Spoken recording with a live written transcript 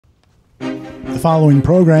The following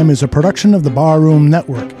program is a production of the Barroom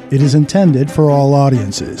Network. It is intended for all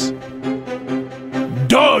audiences.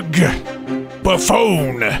 Doug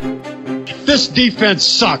Buffone. This defense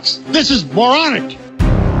sucks. This is moronic.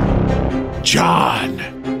 John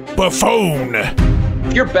Buffone.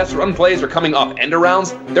 If your best run plays are coming off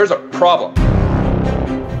end-arounds, there's a problem.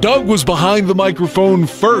 Doug was behind the microphone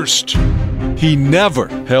first. He never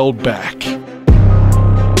held back.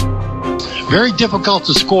 Very difficult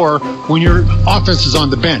to score when your offense is on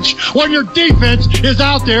the bench. When your defense is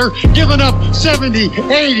out there giving up 70,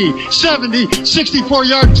 80, 70,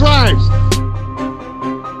 64-yard drives.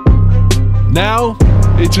 Now,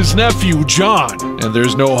 it's his nephew, John, and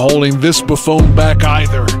there's no holding this Buffone back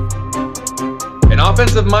either. An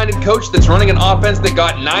offensive-minded coach that's running an offense that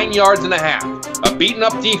got 9 yards and a half. A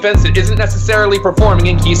beaten-up defense that isn't necessarily performing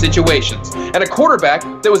in key situations. And a quarterback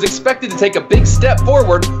that was expected to take a big step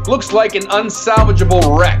forward looks like an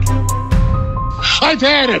unsalvageable wreck. I've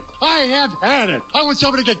had it. I have had it. I want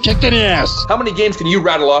somebody to get kicked in the ass. How many games can you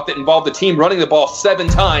rattle off that involve the team running the ball 7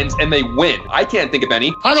 times and they win? I can't think of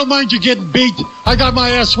any. I don't mind you getting beat. I got my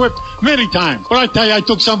ass whipped many times. But I tell you, I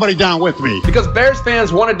took somebody down with me. Because Bears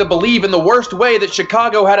fans wanted to believe in the worst way that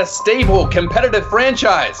Chicago had a stable, competitive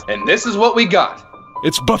franchise. And this is what we got.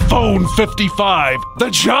 It's Buffone 55, the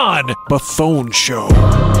John Buffone Show.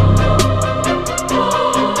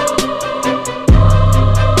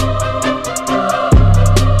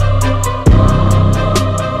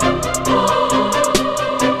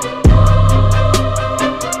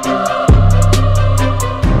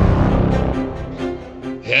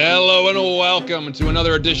 Hello and welcome to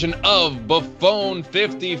another edition of Buffone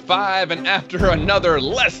 55, and after another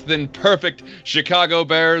less than perfect Chicago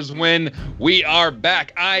Bears win, we are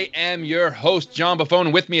back. I am your host, John Buffone,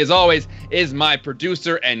 and with me as always is my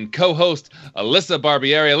producer and co-host, Alyssa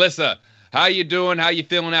Barbieri. Alyssa, how you doing? How you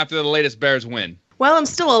feeling after the latest Bears win? Well, I'm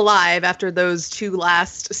still alive after those two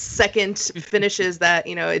last second finishes that,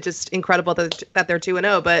 it's just incredible that they're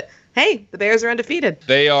 2-0, but hey, the Bears are undefeated.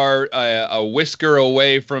 They are a whisker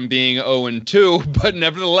away from being 0-2, but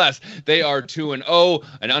nevertheless, they are 2-0,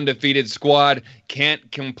 an undefeated squad. Can't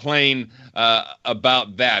complain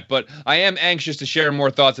about that. But I am anxious to share more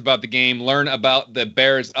thoughts about the game, learn about the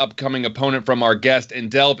Bears' upcoming opponent from our guest, and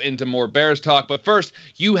delve into more Bears talk. But first,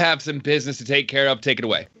 you have some business to take care of. Take it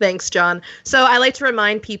away. Thanks, John. So I like to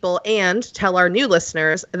remind people and tell our new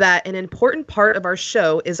listeners that an important part of our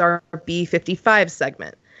show is our B55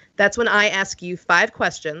 segment. That's when I ask you 5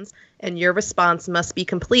 questions, and your response must be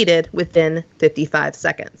completed within 55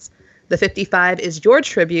 seconds. The 55 is your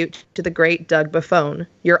tribute to the great Doug Buffone,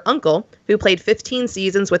 your uncle, who played 15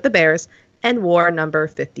 seasons with the Bears and wore number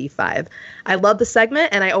 55. I love the segment,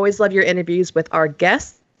 and I always love your interviews with our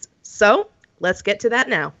guests. So let's get to that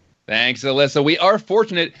now. Thanks, Alyssa. We are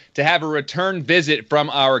fortunate to have a return visit from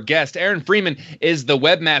our guest. Aaron Freeman is the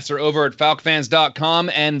webmaster over at FalcFans.com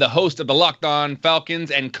and the host of the Locked On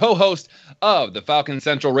Falcons and co-host of the Falcons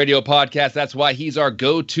Central Radio podcast. That's why he's our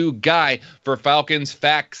go-to guy for Falcons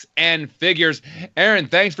facts and figures. Aaron,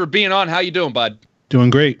 thanks for being on. How you doing, bud? Doing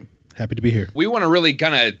great. Happy to be here. We want to really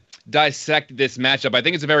kind of dissect this matchup. I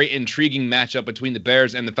think it's a very intriguing matchup between the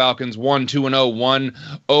Bears and the Falcons. 1 2-0, 1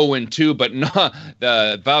 0-2, but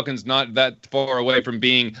the Falcons not that far away from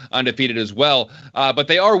being undefeated as well. But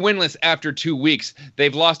they are winless after 2 weeks.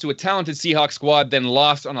 They've lost to a talented Seahawks squad, then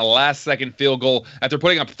lost on a last-second field goal after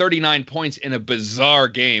putting up 39 points in a bizarre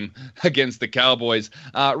game against the Cowboys.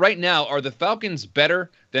 Right now, are the Falcons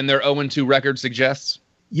better than their 0-2 record suggests?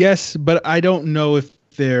 Yes, but I don't know if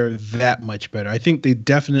they're that much better. I think they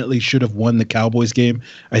definitely should have won the Cowboys game.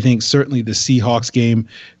 I think certainly the Seahawks game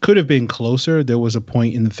could have been closer. There was a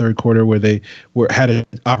point in the third quarter where they had an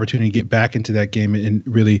opportunity to get back into that game and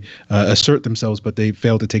really assert themselves, but they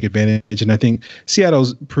failed to take advantage. And I think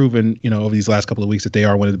Seattle's proven, over these last couple of weeks that they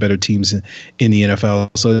are one of the better teams in the NFL.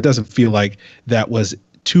 So it doesn't feel like that was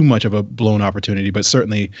too much of a blown opportunity, but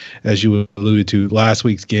certainly, as you alluded to, last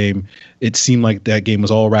week's game, it seemed like that game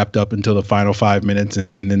was all wrapped up until the final 5 minutes, and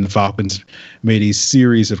then the Falcons made a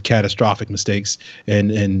series of catastrophic mistakes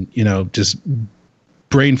and just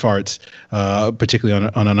brain farts,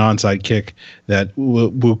 particularly on an onside kick that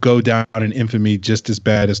will go down in infamy just as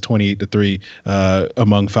bad as 28-3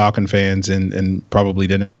 among Falcon fans and probably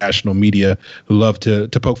the national media who love to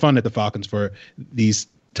poke fun at the Falcons for these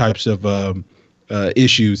types of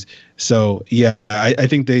issues. So, yeah, I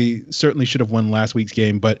think they certainly should have won last week's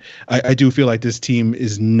game, but I do feel like this team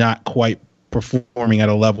is not quite performing at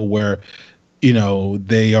a level where,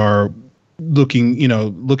 they are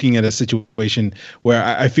looking at a situation where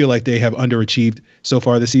I feel like they have underachieved so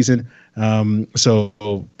far this season. So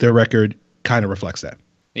their record kind of reflects that.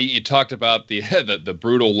 You talked about the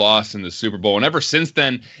brutal loss in the Super Bowl, and ever since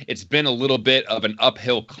then, it's been a little bit of an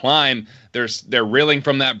uphill climb. They're reeling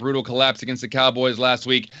from that brutal collapse against the Cowboys last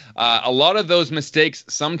week. A lot of those mistakes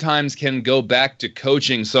sometimes can go back to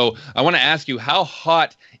coaching. So I want to ask you, how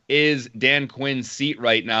hot is Dan Quinn's seat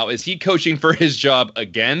right now? Is he coaching for his job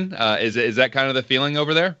again? Is that kind of the feeling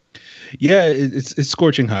over there? Yeah, it's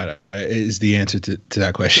scorching hot is the answer to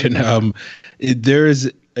that question. There is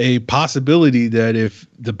a possibility that if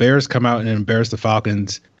the Bears come out and embarrass the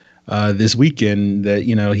Falcons this weekend, that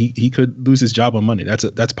he could lose his job on Monday.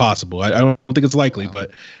 That's possible. I don't think it's likely,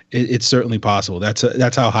 but it's certainly possible.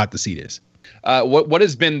 That's how hot the seat is. What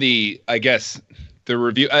has been the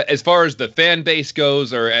review as far as the fan base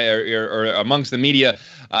goes, or amongst the media?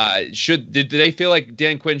 Did they feel like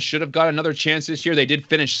Dan Quinn should have got another chance this year? They did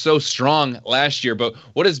finish so strong last year, but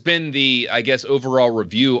what has been the overall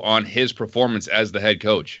review on his performance as the head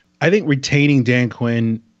coach? I think retaining Dan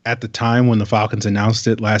Quinn at the time when the Falcons announced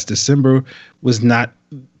it last December was not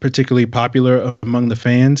particularly popular among the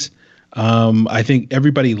fans. I think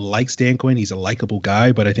everybody likes Dan Quinn. He's a likable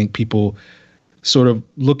guy, but I think people sort of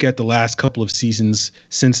look at the last couple of seasons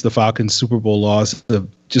since the Falcons Super Bowl loss of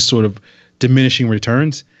just sort of diminishing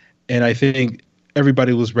returns. And I think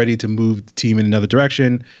everybody was ready to move the team in another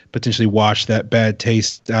direction, potentially wash that bad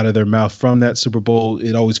taste out of their mouth from that Super Bowl.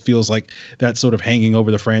 It always feels like that's sort of hanging over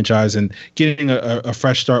the franchise, and getting a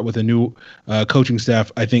fresh start with a new coaching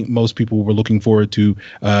staff. I think most people were looking forward to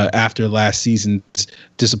after last season's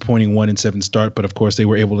disappointing 1-7 start. But of course they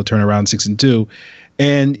were able to turn around 6-2.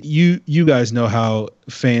 And you guys know how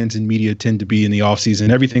fans and media tend to be in the offseason.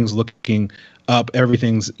 Everything's looking up,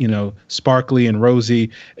 everything's sparkly and rosy,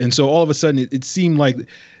 and so all of a sudden it seemed like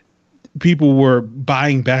people were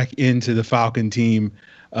buying back into the Falcon team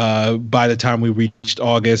by the time we reached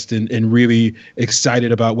August, and really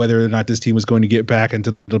excited about whether or not this team was going to get back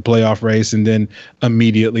into the playoff race. And then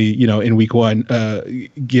immediately, in week one,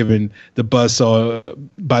 given the buzzsaw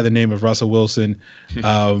by the name of Russell Wilson,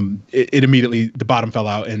 it immediately, the bottom fell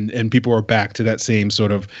out, and people were back to that same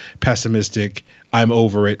sort of pessimistic, I'm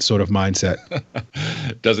over it sort of mindset.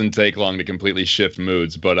 Doesn't take long to completely shift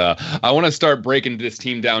moods, but I want to start breaking this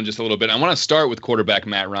team down just a little bit. I want to start with quarterback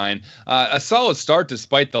Matt Ryan. A solid start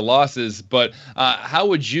despite the losses, but how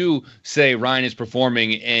would you say Ryan is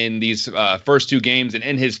performing in these first two games and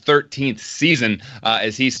in his 13th season?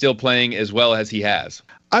 Is he still playing as well as he has?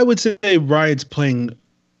 I would say Ryan's playing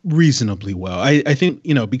reasonably well. I think,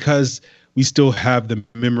 because we still have the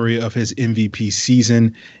memory of his MVP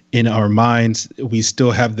season in our minds. We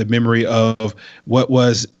still have the memory of what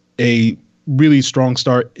was a really strong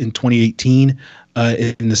start in 2018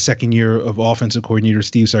 in the second year of offensive coordinator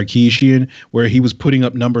Steve Sarkisian, where he was putting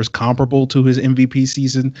up numbers comparable to his MVP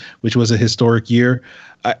season, which was a historic year.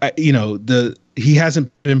 He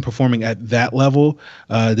hasn't been performing at that level.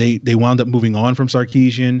 They wound up moving on from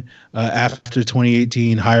Sarkisian after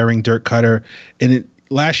 2018, hiring Dirk Cutter, and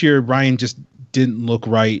last year, Ryan just didn't look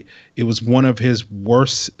right. It was one of his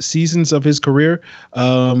worst seasons of his career,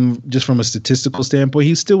 just from a statistical standpoint.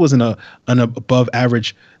 He still wasn't an above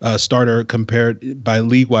average starter compared by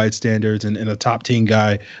league-wide standards, and a top 10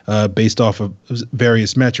 guy based off of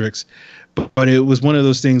various metrics. But it was one of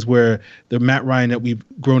those things where the Matt Ryan that we've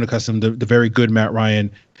grown accustomed to, the very good Matt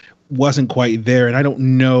Ryan, wasn't quite there. And I don't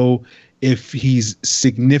know if he's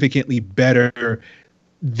significantly better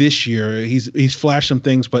this year. He's flashed some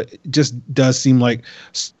things, but it just does seem like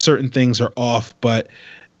certain things are off. But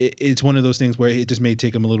it's one of those things where it just may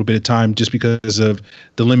take him a little bit of time just because of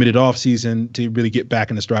the limited offseason to really get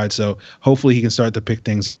back in the stride. So hopefully he can start to pick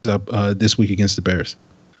things up this week against the Bears.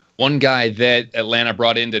 One guy that Atlanta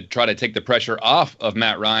brought in to try to take the pressure off of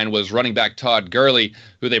Matt Ryan was running back Todd Gurley,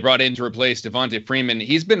 who they brought in to replace Devonta Freeman.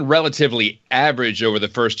 He's been relatively average over the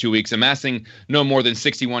first 2 weeks, amassing no more than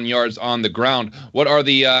 61 yards on the ground. What are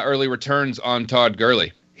the early returns on Todd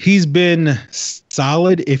Gurley? He's been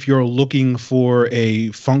solid if you're looking for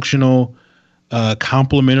a functional,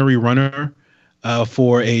 complementary runner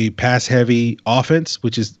for a pass-heavy offense,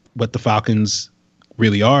 which is what the Falcons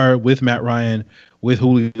really are with Matt Ryan, with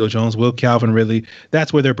Julio Jones, with Calvin Ridley.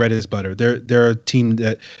 That's where their bread is butter. They're a team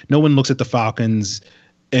that no one looks at the Falcons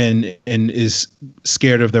and is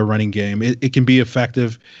scared of their running game. It can be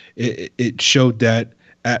effective. It showed that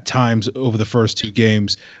at times over the first two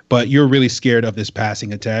games, but you're really scared of this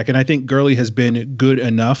passing attack. And I think Gurley has been good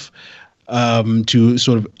enough to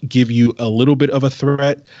sort of give you a little bit of a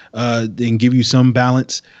threat and give you some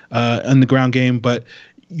balance in the ground game. But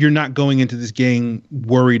you're not going into this game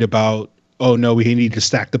worried about, oh no, we need to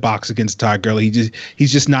stack the box against Todd Gurley.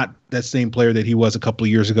 He's just not that same player that he was a couple of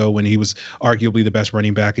years ago when he was arguably the best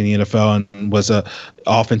running back in the NFL and was a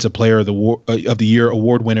offensive player of the year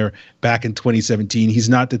award winner back in 2017. He's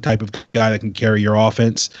not the type of guy that can carry your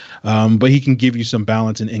offense, but he can give you some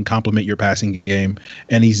balance and complement your passing game.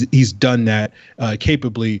 And he's done that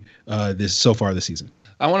capably so far this season.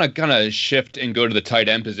 I want to kind of shift and go to the tight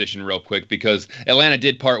end position real quick because Atlanta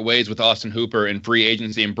did part ways with Austin Hooper in free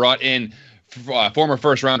agency and brought in former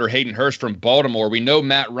first-rounder Hayden Hurst from Baltimore. We know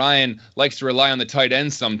Matt Ryan likes to rely on the tight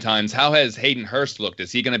end sometimes. How has Hayden Hurst looked?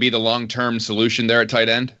 Is he going to be the long-term solution there at tight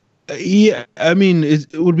end? Yeah, I mean, it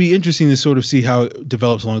would be interesting to sort of see how it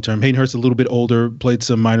develops long-term. Hayden Hurst a little bit older, played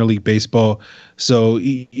some minor league baseball, so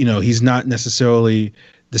he's not necessarily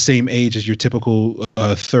the same age as your typical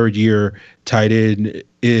third-year tight end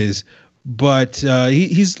is, but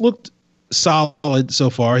he's looked solid so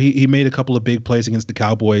far. He made a couple of big plays against the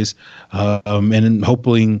Cowboys, and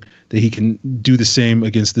hoping that he can do the same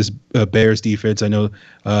against this Bears defense. I know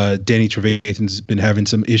Danny Trevathan's been having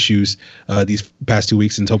some issues these past 2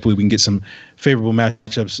 weeks, and hopefully we can get some favorable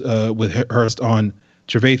matchups with Hurst on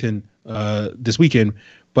Trevathan this weekend.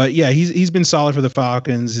 But yeah, he's been solid for the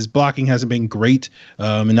Falcons. His blocking hasn't been great,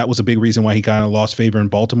 and that was a big reason why he kind of lost favor in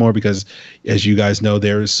Baltimore because, as you guys know,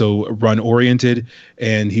 they're so run-oriented,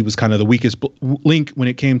 and he was kind of the weakest link when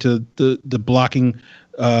it came to the blocking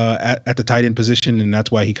at the tight end position, and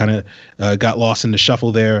that's why he kind of got lost in the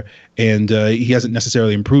shuffle there. And he hasn't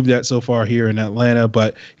necessarily improved that so far here in Atlanta,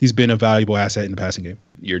 but he's been a valuable asset in the passing game.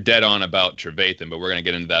 You're dead on about Trevathan, but we're going to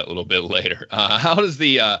get into that a little bit later. How does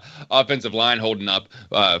the offensive line holding up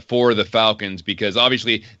for the Falcons? Because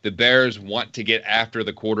obviously the Bears want to get after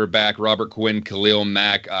the quarterback, Robert Quinn, Khalil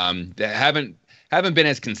Mack. They haven't been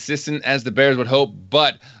as consistent as the Bears would hope,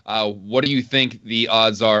 but what do you think the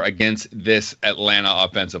odds are against this Atlanta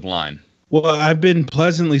offensive line? Well, I've been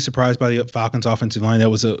pleasantly surprised by the Falcons offensive line.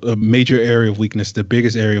 That was a major area of weakness, the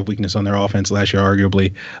biggest area of weakness on their offense last year,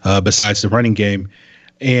 arguably, besides the running game.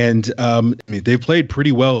 And they've played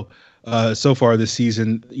pretty well so far this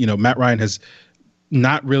season. Matt Ryan has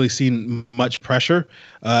not really seen much pressure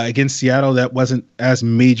against Seattle. That wasn't as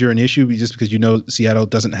major an issue just because, Seattle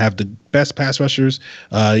doesn't have the best pass rushers,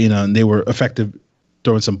 and they were effective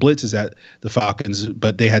throwing some blitzes at the Falcons,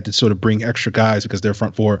 but they had to sort of bring extra guys because their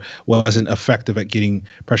front four wasn't effective at getting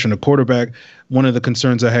pressure on the quarterback. One of the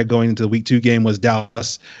concerns I had going into the Week 2 game was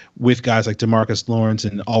Dallas with guys like DeMarcus Lawrence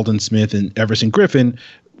and Aldon Smith and Everson Griffin,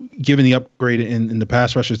 given the upgrade in the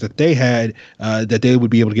pass rushers that they had, that they would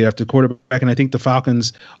be able to get after the quarterback. And I think the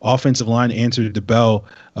Falcons' offensive line answered the bell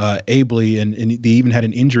ably, and they even had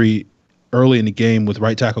an injury early in the game with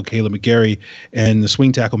right tackle Caleb McGarry, and the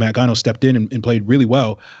swing tackle Matt Gano stepped in and played really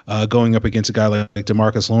well, going up against a guy like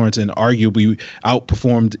DeMarcus Lawrence, and arguably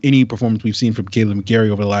outperformed any performance we've seen from Caleb McGarry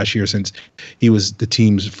over the last year since he was the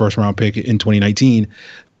team's first-round pick in 2019.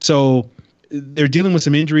 So they're dealing with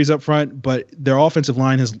some injuries up front, but their offensive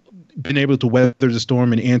line has been able to weather the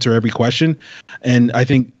storm and answer every question. And I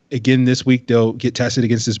think, again, this week they'll get tested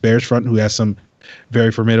against this Bears front, who has some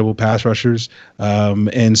very formidable pass rushers.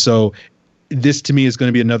 And so this, to me, is going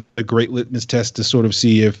to be another great litmus test to sort of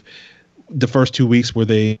see if the first 2 weeks were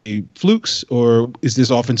they flukes, or is this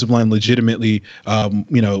offensive line legitimately,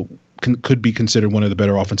 could be considered one of the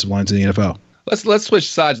better offensive lines in the NFL. Let's switch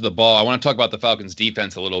sides of the ball. I want to talk about the Falcons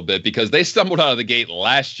defense a little bit because they stumbled out of the gate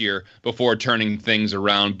last year before turning things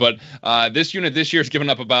around. But this unit this year has given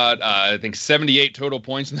up about, 78 total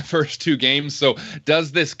points in the first 2 games. So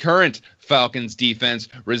does this current Falcons defense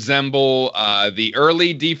resemble the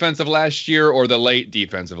early defense of last year or the late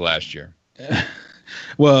defense of last year?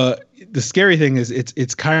 Well, the scary thing is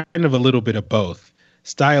it's kind of a little bit of both.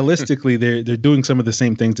 Stylistically, they're doing some of the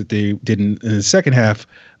same things that they did in the second half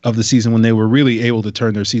of the season when they were really able to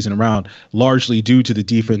turn their season around, largely due to the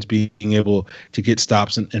defense being able to get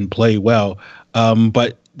stops and play well.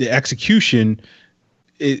 But the execution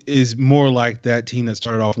is more like that team that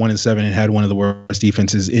started off 1-7 and had one of the worst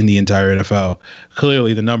defenses in the entire NFL.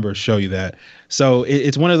 Clearly, the numbers show you that. So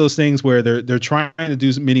it's one of those things where they're trying to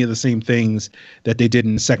do many of the same things that they did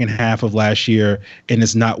in the second half of last year, and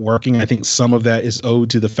it's not working. I think some of that is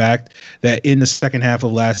owed to the fact that in the second half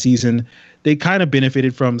of last season, they kind of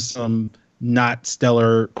benefited from some not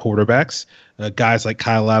stellar quarterbacks. guys like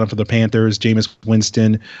Kyle Allen for the Panthers, Jameis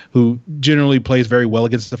Winston, who generally plays very well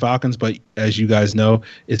against the Falcons, but as you guys know,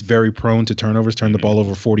 is very prone to turnovers, turned the ball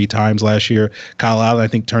over 40 times last year. Kyle Allen, I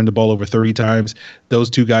think, turned the ball over 30 times. Those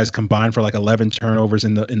two guys combined for like 11 turnovers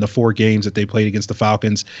in the 4 games that they played against the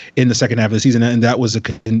Falcons in the second half of the season, and that was a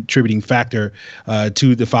contributing factor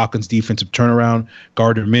to the Falcons' defensive turnaround.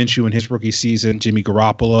 Gardner Minshew in his rookie season, Jimmy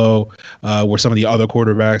Garoppolo were some of the other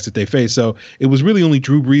quarterbacks that they faced. So it was really only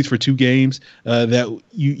Drew Brees for 2 games that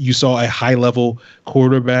you saw a high-level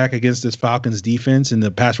quarterback against this Falcons defense, and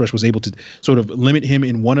the pass rush was able to sort of limit him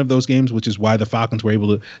in one of those games, which is why the Falcons were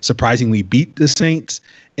able to surprisingly beat the Saints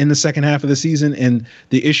in the second half of the season. And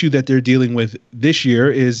the issue that they're dealing with this year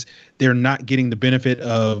is they're not getting the benefit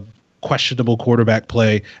of questionable quarterback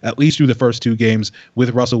play, at least through the first 2 games, with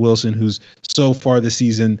Russell Wilson, who's so far this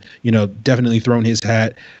season, definitely thrown his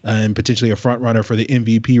hat and potentially a front runner for the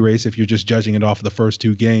MVP race if you're just judging it off of the first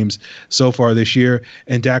 2 games so far this year.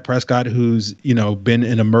 And Dak Prescott, who's, been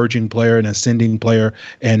an emerging player, an ascending player,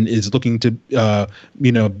 and is looking to,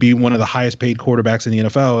 be one of the highest paid quarterbacks in the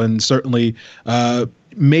NFL, and certainly,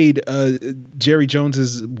 made Jerry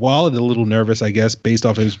Jones's wallet a little nervous, I guess, based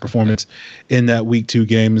off of his performance in that Week 2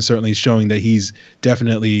 game, and certainly showing that he's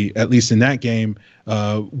definitely, at least in that game,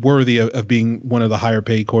 worthy of being one of the higher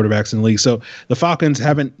paid quarterbacks in the league. So the Falcons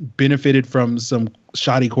haven't benefited from some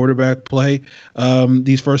shoddy quarterback play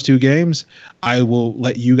these first 2 games. I will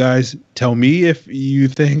let you guys tell me if you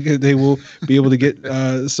think they will be able to get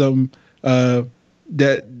some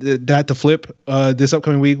that to flip this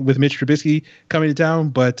upcoming week with Mitch Trubisky coming to town.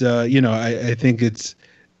 But I think it's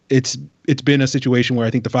been a situation where I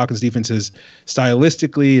think the Falcons defense has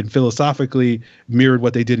stylistically and philosophically mirrored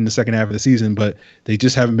what they did in the second half of the season, but they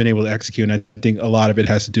just haven't been able to execute. And I think a lot of it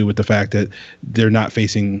has to do with the fact that they're not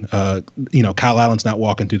facing, Kyle Allen's not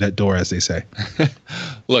walking through that door, as they say.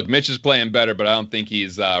 Look, Mitch is playing better, but I don't think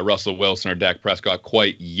he's Russell Wilson or Dak Prescott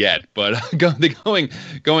quite yet. But going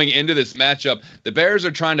into this matchup, the Bears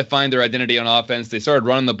are trying to find their identity on offense. They started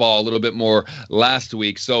running the ball a little bit more last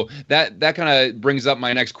week. So that kind of brings up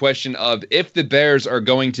my next question of if the Bears are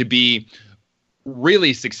going to be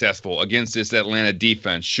really successful against this Atlanta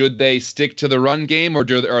defense, should they stick to the run game, or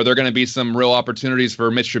are there going to be some real opportunities for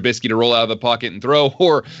Mitch Trubisky to roll out of the pocket and throw?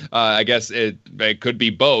 Or I guess it could be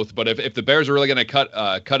both. But if the Bears are really going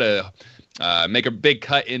to make a big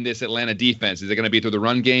cut in this Atlanta defense, is it going to be through the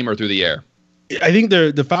run game or through the air? I think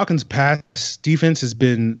the Falcons' pass defense has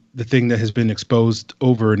been the thing that has been exposed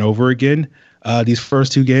over and over again these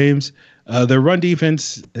first 2 games. Their run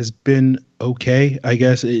defense has been okay, I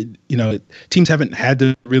guess. Teams haven't had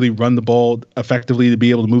to really run the ball effectively to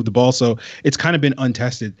be able to move the ball, so it's kind of been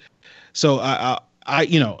untested. So I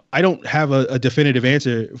don't have a definitive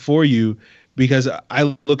answer for you, because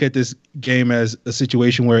I look at this game as a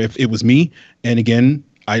situation where if it was me, and again,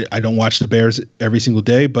 I don't watch the Bears every single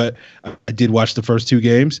day, but I did watch the first 2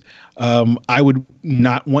 games. I would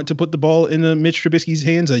not want to put the ball in Mitch Trubisky's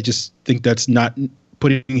hands. I just think that's not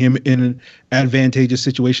putting him in an advantageous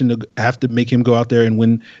situation to have to make him go out there and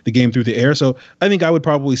win the game through the air. So I think I would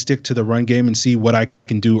probably stick to the run game and see what I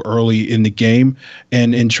can do early in the game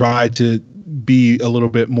and try to be a little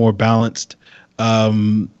bit more balanced,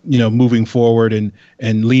 moving forward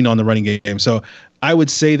and lean on the running game. So I would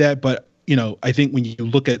say that, but I think when you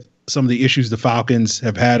look at some of the issues the Falcons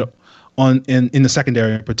have had in the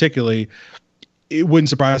secondary particularly, it wouldn't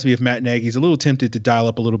surprise me if Matt Nagy's a little tempted to dial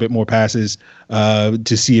up a little bit more passes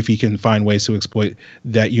to see if he can find ways to exploit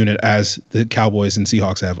that unit, as the Cowboys and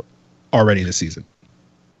Seahawks have already this season.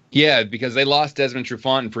 Yeah, because they lost Desmond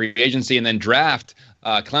Trufant in free agency and then draft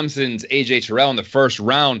Clemson's A.J. Terrell in the first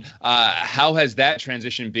round. How has that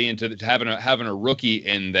transition been to having a rookie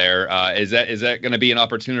in there? Is that going to be an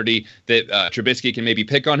opportunity that Trubisky can maybe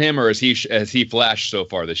pick on him, or has he flashed so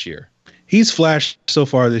far this year? He's flashed so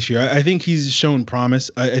far this year. I think he's shown promise.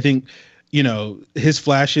 I think, his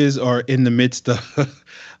flashes are in the midst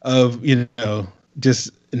of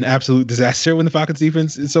just an absolute disaster when the Falcons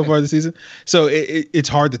defense is so far this season. So it's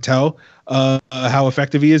hard to tell how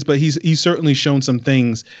effective he is, but he's certainly shown some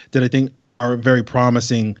things that I think are very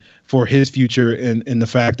promising for his future, and the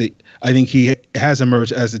fact that I think he has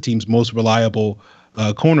emerged as the team's most reliable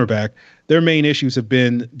cornerback. Their main issues have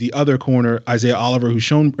been the other corner, Isaiah Oliver, who's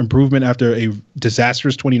shown improvement after a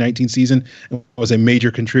disastrous 2019 season and was a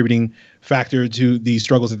major contributing factor to the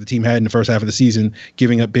struggles that the team had in the first half of the season,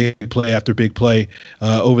 giving up big play after big play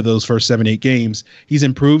over those first 7-8 games. He's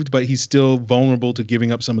improved, but he's still vulnerable to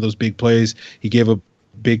giving up some of those big plays. He gave a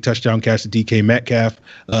big touchdown catch to DK Metcalf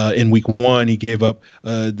in week 1. He gave up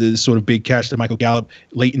the sort of big catch to Michael Gallup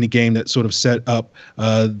late in the game that sort of set up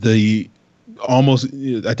the almost,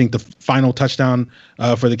 I think, the final touchdown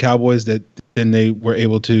for the Cowboys, that then they were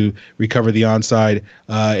able to recover the onside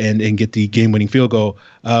and get the game-winning field goal.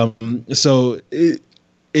 So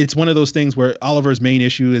it's one of those things where Oliver's main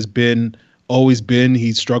issue has always been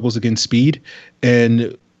he struggles against speed,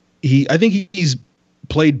 and I think he's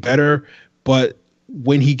played better, but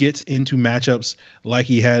when he gets into matchups like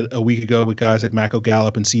he had a week ago with guys like Mako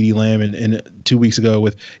Gallup and CeeDee Lamb, and 2 weeks ago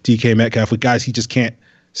with DK Metcalf, with guys he just can't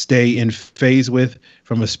stay in phase with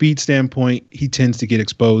from a speed standpoint, he tends to get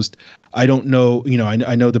exposed. I don't know,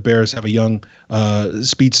 I know the Bears have a young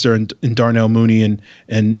speedster in Darnell Mooney,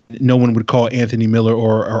 and no one would call Anthony Miller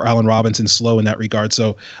or Allen Robinson slow in that regard.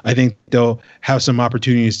 So I think they'll have some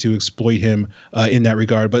opportunities to exploit him in that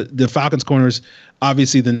regard. But the Falcons corners,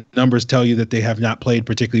 obviously the numbers tell you that they have not played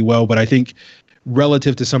particularly well, but I think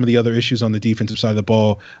relative to some of the other issues on the defensive side of the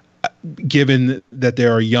ball, given that they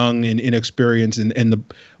are young and inexperienced, and the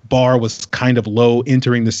bar was kind of low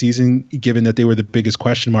entering the season, given that they were the biggest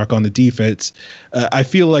question mark on the defense, I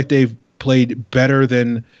feel like they've played better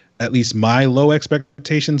than at least my low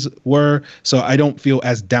expectations were. So I don't feel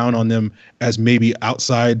as down on them as maybe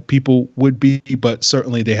outside people would be, but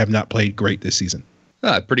certainly they have not played great this season.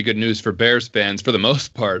 Pretty good news for Bears fans for the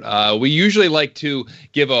most part. We usually like to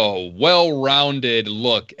give a well-rounded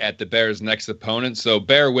look at the Bears' next opponent, so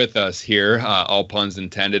bear with us here, all puns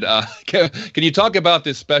intended. Can you talk about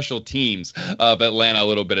the special teams of Atlanta a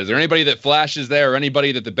little bit? Is there anybody that flashes there, or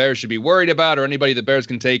anybody that the Bears should be worried about, or anybody the Bears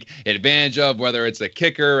can take advantage of, whether it's a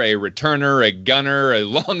kicker, a returner, a gunner, a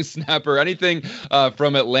long snapper, anything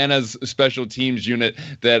from Atlanta's special teams unit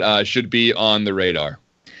that should be on the radar?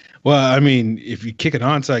 Well, I mean, if you kick an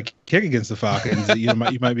onside kick against the Falcons, you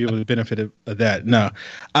might be able to benefit of that. No,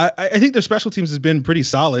 I think their special teams has been pretty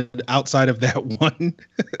solid outside of that one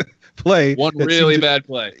play. One really bad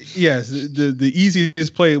play. Yes, the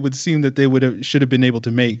easiest play it would seem that they should have been able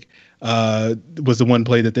to make was the one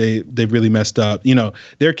play that they really messed up.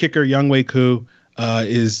 Their kicker Younghoe Koo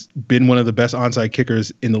is been one of the best onside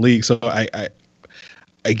kickers in the league. So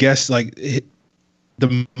I guess like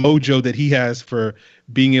the mojo that he has for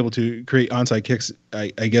being able to create onside kicks, I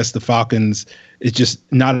guess the Falcons, it's just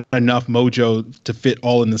not enough mojo to fit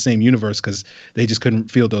all in the same universe because they just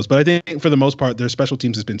couldn't field those. But I think for the most part, their special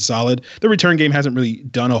teams has been solid. The return game hasn't really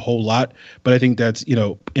done a whole lot, but I think that's,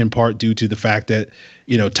 in part due to the fact that,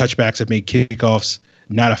 touchbacks have made kickoffs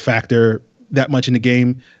not a factor that much in the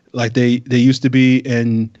game like they used to be.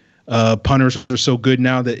 And punters are so good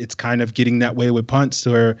now that it's kind of getting that way with punts,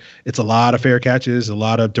 where it's a lot of fair catches, a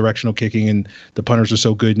lot of directional kicking, and the punters are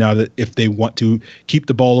so good now that if they want to keep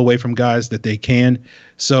the ball away from guys, that they can.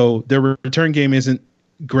 So their return game isn't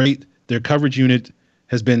great. Their coverage unit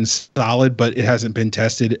has been solid, but it hasn't been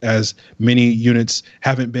tested as many units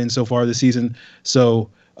haven't been so far this season. So,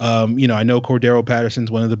 I know Cordero Patterson's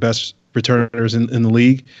one of the best returners in the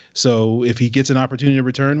league. So if he gets an opportunity to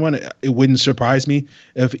return one, it wouldn't surprise me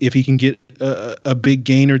if he can get a big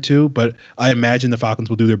gain or two. But I imagine the Falcons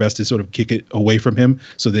will do their best to sort of kick it away from him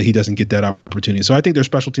so that he doesn't get that opportunity. So I think their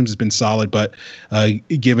special teams has been solid, but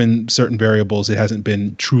given certain variables, it hasn't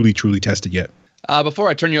been truly tested yet. Before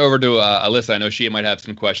I turn you over to Alyssa, I know she might have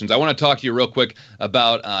some questions. I want to talk to you real quick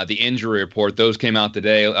about the injury report. Those came out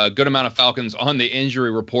today. A good amount of Falcons on the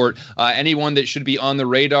injury report. Anyone that should be on the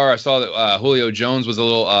radar? I saw that Julio Jones was a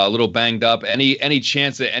little banged up. Any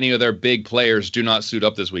chance that any of their big players do not suit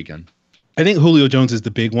up this weekend? I think Julio Jones is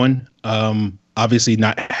the big one. Obviously,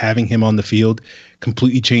 not having him on the field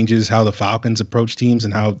completely changes how the Falcons approach teams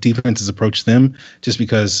and how defenses approach them, just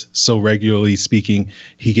because so regularly speaking,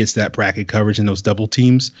 he gets that bracket coverage in those double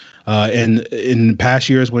teams. And in past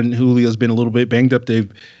years when Julio's been a little bit banged up,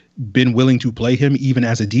 they've been willing to play him even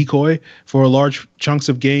as a decoy for large chunks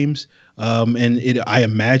of games. I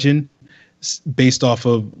imagine, based off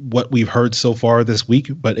of what we've heard so far this week,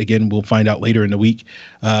 but again, we'll find out later in the week.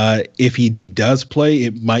 If he does play,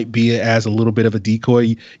 it might be as a little bit of a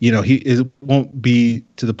decoy. It won't be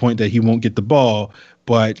to the point that he won't get the ball,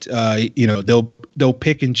 but they'll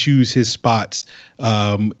pick and choose his spots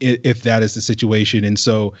if that is the situation. And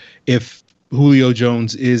so if Julio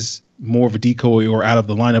Jones is more of a decoy or out of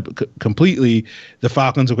the lineup completely, the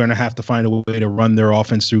Falcons are going to have to find a way to run their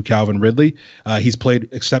offense through Calvin Ridley. He's played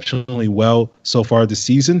exceptionally well so far this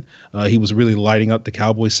season. He was really lighting up the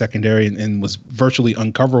Cowboys secondary and was virtually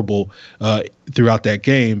uncoverable throughout that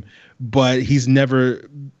game, but he's never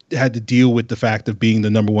had to deal with the fact of being the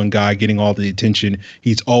number one guy, getting all the attention.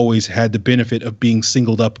 He's always had the benefit of being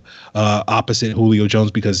singled up opposite Julio Jones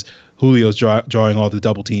because Julio's drawing all the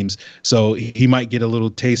double teams. So he might get a little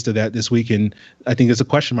taste of that this week. And I think it's a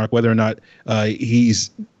question mark whether or not he's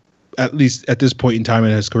at least at this point in time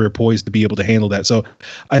in his career, poised to be able to handle that. So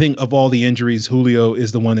I think of all the injuries, Julio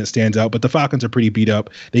is the one that stands out. But the Falcons are pretty beat up.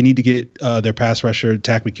 They need to get their pass rusher,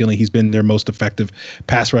 Takk McKinley. He's been their most effective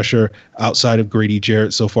pass rusher outside of Grady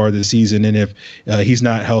Jarrett so far this season. And if he's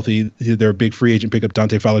not healthy, their big free agent pickup,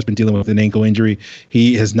 Dante Fowler's been dealing with an ankle injury.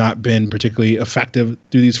 He has not been particularly effective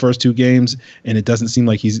through these first 2 games, and it doesn't seem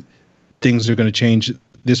like things are going to change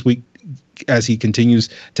this week as he continues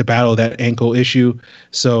to battle that ankle issue.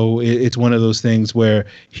 So it's one of those things where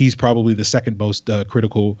he's probably the second most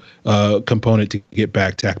critical component to get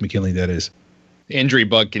back, Takk McKinley, that is. The injury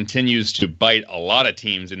bug continues to bite a lot of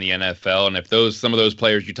teams in the NFL, and if some of those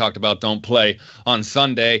players you talked about don't play on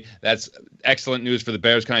Sunday, that's excellent news for the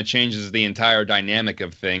Bears. Kind of changes the entire dynamic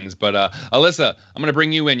of things. But Alyssa, I'm going to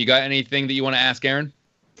bring you in. You got anything that you want to ask Aaron?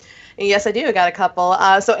 Yes, I do. I got a couple.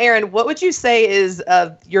 So, Aaron, what would you say is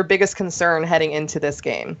your biggest concern heading into this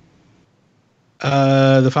game?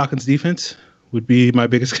 The Falcons' defense would be my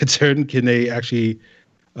biggest concern. Can they actually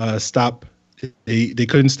stop? They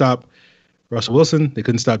couldn't stop Russell Wilson. They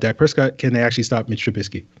couldn't stop Dak Prescott. Can they actually stop Mitch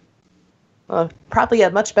Trubisky? Probably a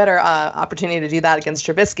much better opportunity to do that against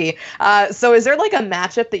Trubisky. So is there like a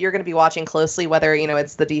matchup that you're going to be watching closely, whether,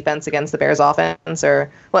 it's the defense against the Bears offense,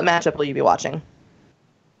 or what matchup will you be watching?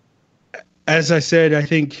 As I said, I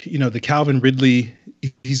think, the Calvin Ridley,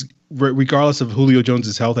 he's regardless of Julio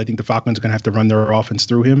Jones's health, I think the Falcons are going to have to run their offense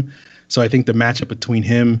through him. So I think the matchup between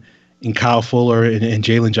him and Kyle Fuller and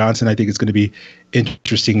Jalen Johnson, I think it's going to be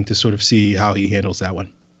interesting to sort of see how he handles that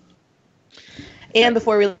one. And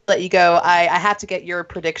before we let you go, I have to get your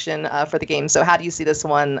prediction for the game. So how do you see this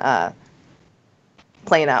one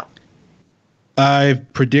playing out?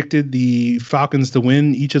 I've predicted the Falcons to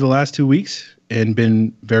win each of the last 2 weeks and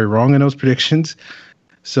been very wrong in those predictions.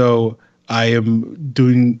 So I am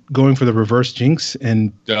going for the reverse jinx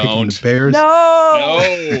and picking the Bears. No,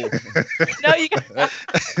 you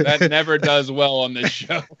that never does well on this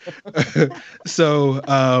show. So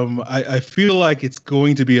I feel like it's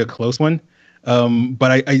going to be a close one.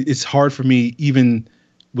 But it's hard for me, even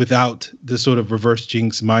without the sort of reverse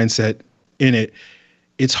jinx mindset in it.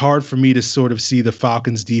 It's hard for me to sort of see the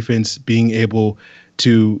Falcons defense being able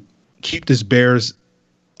to keep this Bears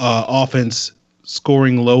offense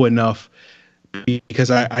scoring low enough,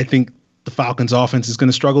 because I think the Falcons offense is going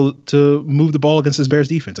to struggle to move the ball against this Bears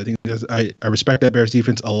defense. I think I respect that Bears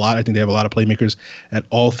defense a lot. I think they have a lot of playmakers at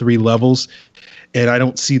all 3 levels. And I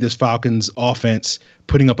don't see this Falcons offense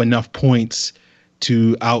putting up enough points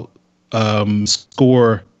to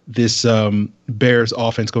score this Bears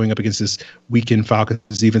offense going up against this weakened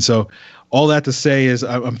Falcons defense. So all that to say is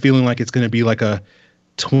I'm feeling like it's going to be like a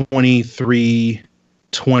 23-20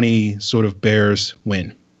 sort of Bears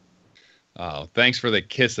win. Oh, thanks for the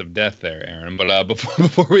kiss of death there, Aaron. But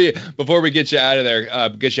before we get you out of there,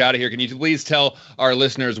 can you please tell our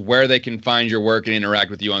listeners where they can find your work and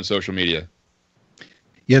interact with you on social media?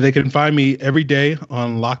 Yeah, they can find me every day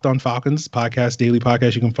on Locked On Falcons daily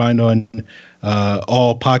podcast. You can find on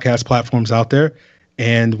all podcast platforms out there.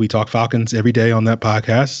 And we talk Falcons every day on that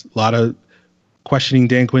podcast. A lot of questioning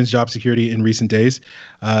Dan Quinn's job security in recent days.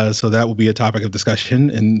 So that will be a topic of discussion,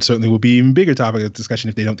 and certainly will be an even bigger topic of discussion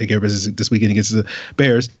if they don't take care of business this weekend against the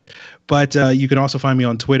Bears. But you can also find me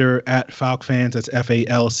on Twitter at FalcFans. That's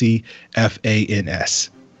FalcFans.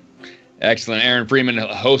 Excellent. Aaron Freeman,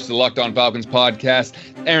 host of the Locked On Falcons podcast.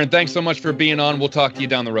 Aaron, thanks so much for being on. We'll talk to you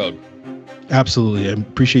down the road. Absolutely. I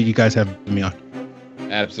appreciate you guys having me on.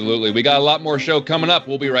 Absolutely. We got a lot more show coming up.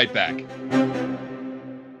 We'll be right back.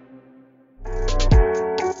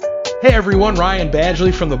 Hey everyone, Ryan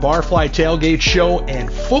Badgley from the Barfly Tailgate Show,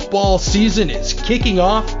 and football season is kicking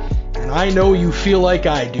off, and I know you feel like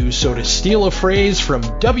I do, so to steal a phrase from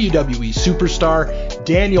WWE superstar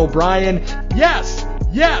Daniel Bryan, yes,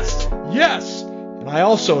 yes, yes! And I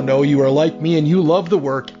also know you are like me and you love the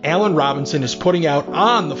work Allen Robinson is putting out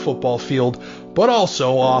on the football field, but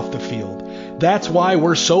also off the field. That's why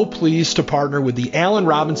we're so pleased to partner with the Allen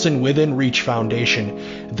Robinson Within Reach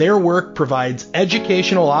Foundation. Their work provides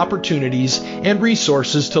educational opportunities and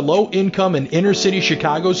resources to low-income and inner-city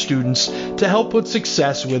Chicago students to help put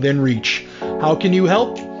success within reach. How can you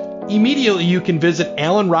help? Immediately you can visit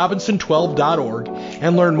allenrobinson12.org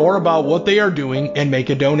and learn more about what they are doing and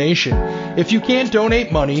make a donation. If you can't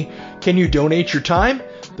donate money, can you donate your time?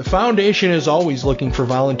 The foundation is always looking for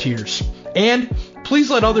volunteers. And please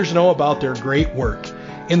let others know about their great work.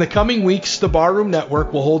 In the coming weeks, the Barroom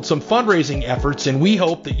Network will hold some fundraising efforts, and we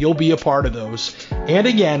hope that you'll be a part of those. And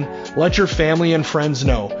again, let your family and friends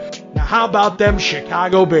know. Now, how about them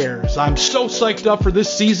Chicago Bears? I'm so psyched up for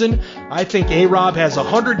this season. I think A-Rob has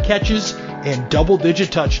 100 catches and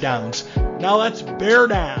double-digit touchdowns. Now let's bear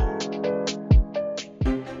down.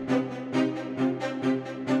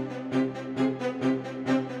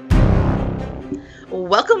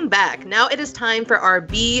 Welcome back. Now it is time for our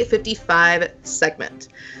B55 segment.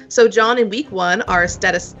 So, John, in week 1, our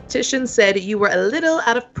statistician said you were a little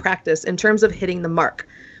out of practice in terms of hitting the mark.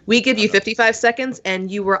 We give you 55 seconds, and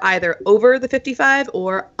you were either over the 55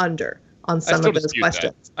 or under on some of those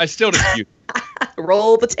questions. I still dispute.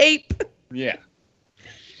 Roll the tape. Yeah.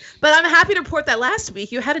 But I'm happy to report that last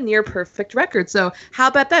week you had a near perfect record. So how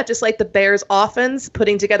about that? Just like the Bears offense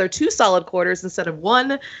putting together 2 solid quarters instead of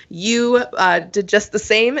 1, you did just the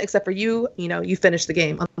same, except for you finished the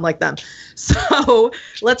game, unlike them. So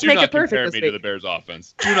let's make it perfect this week. Do not compare me to the Bears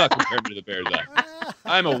offense. Do not compare me to the Bears offense.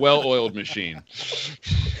 I'm a well-oiled machine.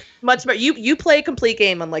 Much better. You play a complete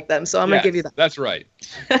game unlike them, so I'm going to give you that. That's right.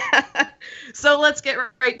 So let's get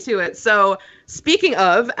right to it. So speaking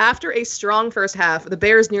of, after a strong first half, the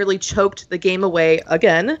Bears nearly choked the game away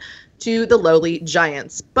again to the lowly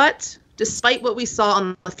Giants. But despite what we saw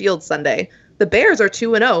on the field Sunday, the Bears are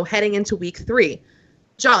 2-0 heading into week 3.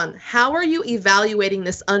 John, how are you evaluating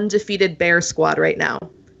this undefeated Bears squad right now?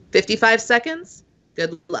 55 seconds?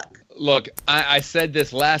 Good luck. Look, I said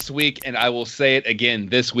this last week, and I will say it again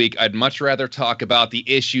this week. I'd much rather talk about the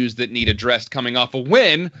issues that need addressed coming off a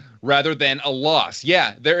win rather than a loss.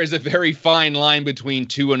 Yeah, there is a very fine line between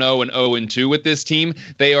 2-0 and 0-2 with this team.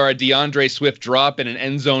 They are a DeAndre Swift drop and an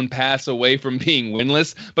end zone pass away from being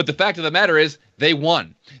winless. But the fact of the matter is, they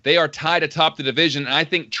won. They are tied atop the division, and I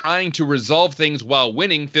think trying to resolve things while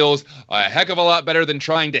winning feels a heck of a lot better than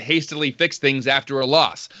trying to hastily fix things after a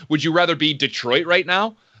loss. Would you rather be Detroit right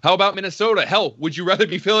now? How about Minnesota? Hell, would you rather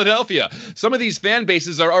be Philadelphia? Some of these fan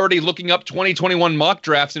bases are already looking up 2021 mock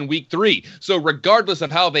drafts in week 3. So regardless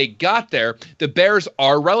of how they got there, the Bears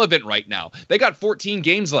are relevant right now. They got 14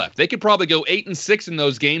 games left. They could probably go 8-6 in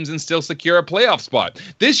those games and still secure a playoff spot.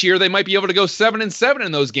 This year, they might be able to go 7-7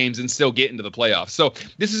 in those games and still get into the playoffs. So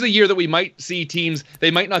this is a year that we might see teams, they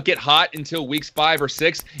might not get hot until weeks 5 or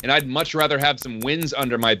 6, and I'd much rather have some wins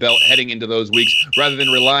under my belt heading into those weeks rather than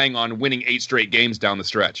relying on winning 8 straight games down the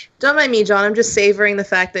stretch. Don't mind me, John. I'm just savoring the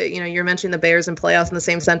fact that, you're mentioning the Bears and playoffs in the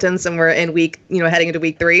same sentence, and we're in week, heading into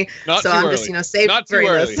week 3. Not so too I'm early. just,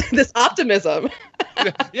 savoring this optimism.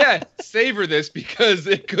 Yeah, savor this because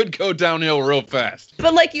it could go downhill real fast.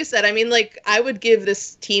 But like you said, I would give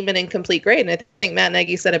this team an incomplete grade, and I think Matt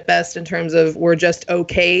Nagy said it best in terms of we're just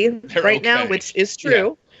okay now, which is true.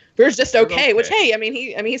 Yeah. We're just okay, which, hey,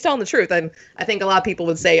 he's telling the truth. And I think a lot of people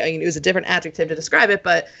would say it was a different adjective to describe it.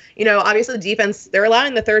 But, obviously the defense, they're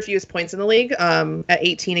allowing the 3rd fewest points in the league at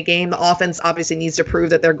 18 a game. The offense obviously needs to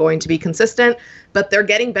prove that they're going to be consistent, but they're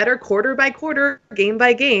getting better quarter by quarter, game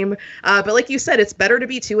by game. But like you said, it's better to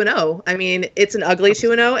be 2-0. It's an ugly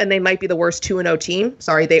 2-0, and they might be the worst 2-0 team.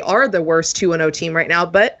 Sorry, they are the worst 2-0 team right now,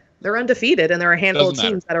 but they're undefeated, and there are a handful of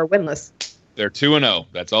teams that are winless. They're 2-0.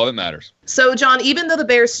 That's all that matters. So, John, even though the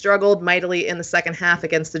Bears struggled mightily in the second half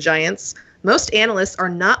against the Giants, most analysts are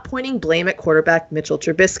not pointing blame at quarterback Mitchell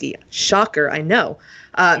Trubisky. Shocker, I know.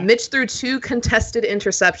 Mitch threw 2 contested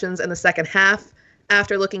interceptions in the second half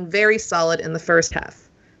after looking very solid in the first half.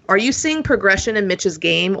 Are you seeing progression in Mitch's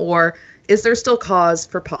game, or is there still cause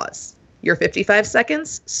for pause? Your 55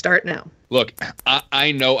 seconds start now. Look,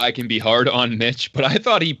 I know I can be hard on Mitch, but I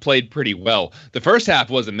thought he played pretty well. The first half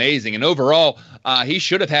was amazing, and overall, he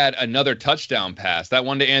should have had another touchdown pass. That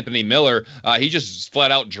one to Anthony Miller, he just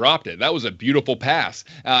flat out dropped it. That was a beautiful pass.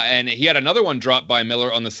 And he had another one dropped by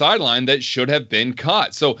Miller on the sideline that should have been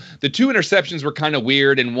caught. So the 2 interceptions were kind of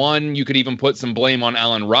weird, and one, you could even put some blame on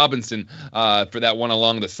Allen Robinson for that one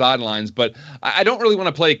along the sidelines. But I don't really want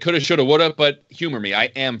to play coulda, shoulda, woulda, but humor me. I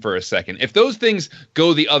am for a second. If those things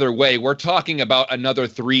go the other way, we're talking about another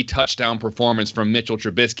 3 touchdown performance from Mitchell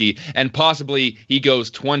Trubisky, and possibly he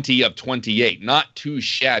goes 20 of 28. Not too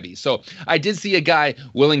shabby. So I did see a guy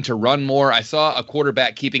willing to run more. I saw a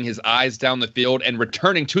quarterback keeping his eyes down the field and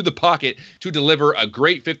returning to the pocket to deliver a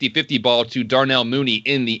great 50-50 ball to Darnell Mooney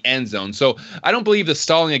in the end zone. So I don't believe the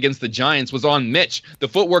stalling against the Giants was on Mitch. The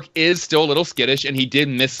footwork is still a little skittish, and he did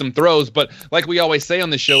miss some throws. But like we always say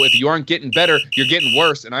on the show, if you aren't getting better, you're getting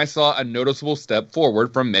worse. And I saw a noticeable step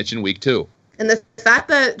forward from Mitch in week 2. And the fact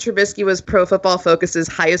that Trubisky was Pro Football Focus's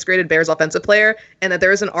highest graded Bears offensive player, and that there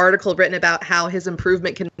was an article written about how his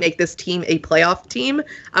improvement can make this team a playoff team,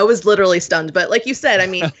 I was literally stunned. But like you said,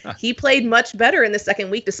 he played much better in the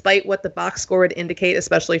second week, despite what the box score would indicate,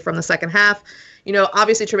 especially from the second half.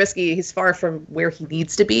 Obviously Trubisky, he's far from where he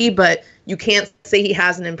needs to be, but you can't say he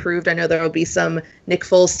hasn't improved. I know there will be some Nick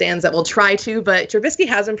Foles stands that will try to, but Trubisky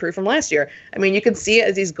has improved from last year. You can see it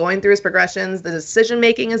as he's going through his progressions. The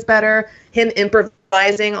decision-making is better. Him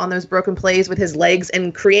capitalizing on those broken plays with his legs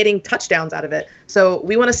and creating touchdowns out of it. So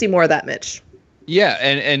we want to see more of that, Mitch. Yeah,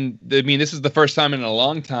 and I mean, this is the first time in a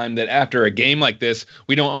long time that after a game like this,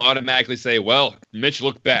 we don't automatically say, well, Mitch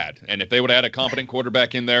looked bad, and if they would have had a competent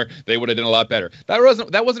quarterback in there, they would have done a lot better. That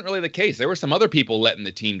wasn't really the case. There were some other people letting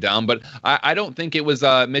the team down, but I don't think it was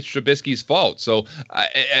Mitch Trubisky's fault. So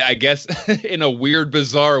I guess in a weird,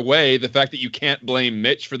 bizarre way, the fact that you can't blame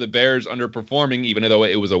Mitch for the Bears underperforming, even though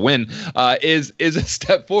it was a win, is a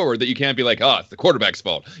step forward. That you can't be like, oh, it's the quarterback's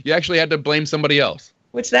fault. You actually had to blame somebody else.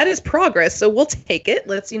 Which that is progress, so we'll take it.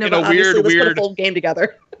 Let's, but obviously let's put a full game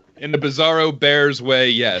together. In the bizarro Bears way,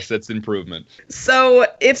 yes, that's improvement. So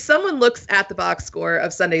if someone looks at the box score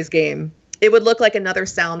of Sunday's game, it would look like another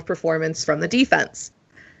sound performance from the defense.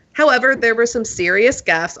 However, there were some serious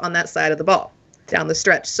gaffes on that side of the ball down the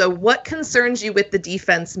stretch. So what concerns you with the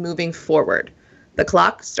defense moving forward? The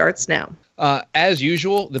clock starts now. As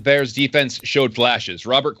usual, the Bears defense showed flashes.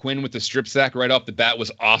 Robert Quinn with the strip sack right off the bat was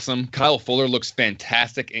awesome. Kyle Fuller looks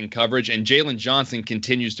fantastic in coverage, and Jalen Johnson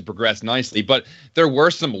continues to progress nicely. But there were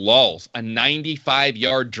some lulls. A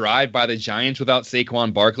 95-yard drive by the Giants without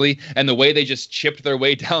Saquon Barkley, and the way they just chipped their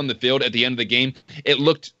way down the field at the end of the game, it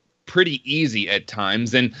looked pretty easy at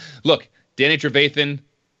times. And look, Danny Trevathan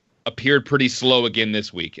appeared pretty slow again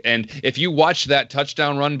this week. And if you watch that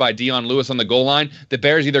touchdown run by Dion Lewis on the goal line, the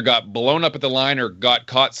Bears either got blown up at the line or got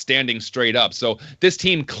caught standing straight up. So this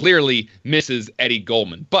team clearly misses Eddie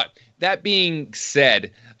Goldman. But that being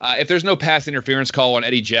said, if there's no pass interference call on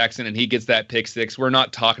Eddie Jackson and he gets that pick six, we're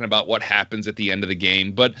not talking about what happens at the end of the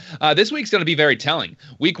game. But this week's going to be very telling.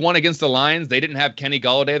 Week 1 against the Lions, they didn't have Kenny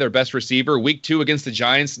Golladay, their best receiver. Week 2 against the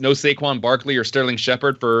Giants, no Saquon Barkley or Sterling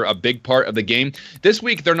Shepard for a big part of the game. This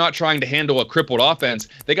week, they're not trying to handle a crippled offense.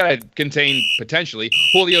 They got to contain, potentially,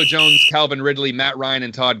 Julio Jones, Calvin Ridley, Matt Ryan,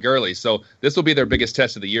 and Todd Gurley. So this will be their biggest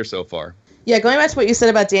test of the year so far. Yeah, going back to what you said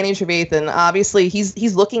about Danny Trevathan, obviously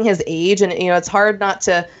he's looking his age, and it's hard not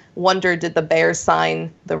to wonder, did the Bears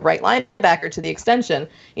sign the right linebacker to the extension?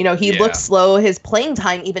 He looked slow. His playing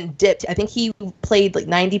time even dipped. I think he played like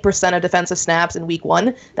 90% of defensive snaps in week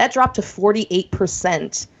 1. That dropped to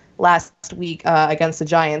 48% last week against the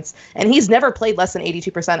Giants. And he's never played less than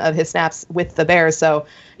 82% of his snaps with the Bears. So,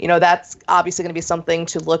 that's obviously going to be something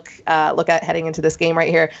to look at heading into this game right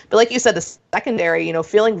here. But like you said, the secondary,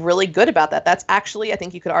 feeling really good about that. That's actually, I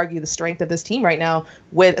think you could argue, the strength of this team right now,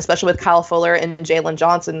 especially with Kyle Fuller and Jalen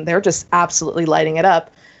Johnson. They're just absolutely lighting it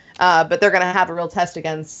up. But they're going to have a real test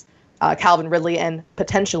against Calvin Ridley and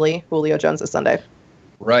potentially Julio Jones this Sunday.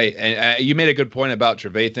 Right. And you made a good point about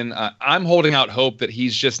Trevathan. I'm holding out hope that he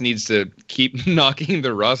just needs to keep knocking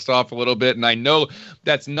the rust off a little bit. And I know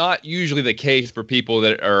that's not usually the case for people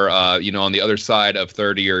that are, on the other side of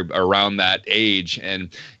 30 or around that age.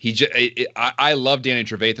 And I love Danny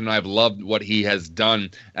Trevathan. I've loved what he has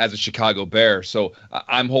done as a Chicago Bear. So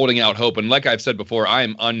I'm holding out hope. And like I've said before, I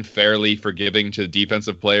am unfairly forgiving to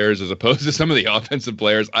defensive players as opposed to some of the offensive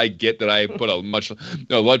players. I get that I put a much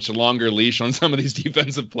longer leash on some of these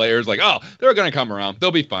defensive players, like, oh, they're going to come around.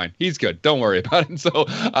 They'll be fine. He's good. Don't worry about it. So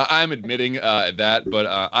I'm admitting that, but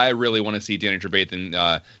I really want to see Danny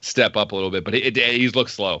Trevathan step up a little bit. But he's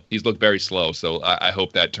looked slow. He's looked very slow. So I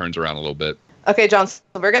hope that turns around a little bit. Okay, John, so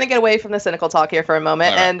we're going to get away from the cynical talk here for a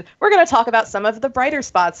moment, and we're going to talk about some of the brighter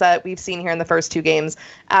spots that we've seen here in the first 2 games.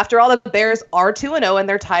 After all, the Bears are 2-0, and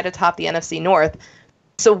they're tied atop the NFC North.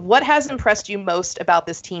 So what has impressed you most about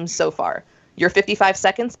this team so far? Your 55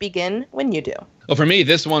 seconds begin when you do. Well, for me,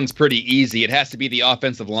 this one's pretty easy. It has to be the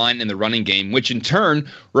offensive line in the running game, which in turn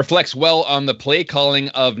reflects well on the play calling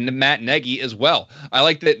of Matt Nagy as well. I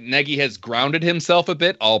like that Nagy has grounded himself a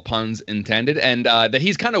bit, all puns intended, and that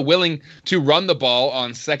he's kind of willing to run the ball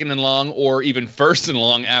on 2nd and long or even 1st and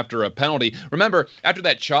long after a penalty. Remember, after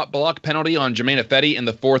that chop block penalty on Jermaine Ifedi in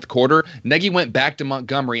the 4th quarter, Nagy went back to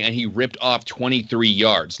Montgomery and he ripped off 23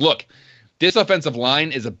 yards. Look, this offensive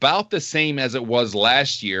line is about the same as it was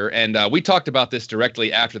last year, and we talked about this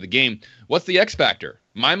directly after the game. What's the X factor?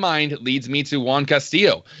 My mind leads me to Juan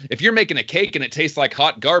Castillo. If you're making a cake and it tastes like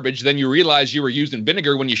hot garbage, then you realize you were using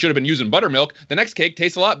vinegar when you should have been using buttermilk. The next cake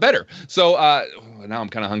tastes a lot better. So now I'm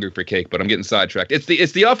kind of hungry for cake, but I'm getting sidetracked. It's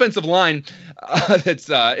the offensive line that's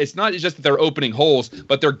it's not just that they're opening holes,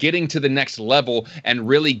 but they're getting to the next level and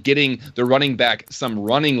really getting the running back some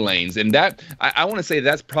running lanes. And that I want to say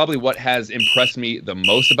that's probably what has impressed me the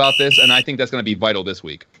most about this, and I think that's going to be vital this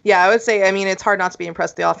week. Yeah, I would say, it's hard not to be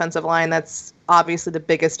impressed with the offensive line. That's obviously the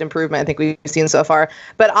biggest improvement I think we've seen so far.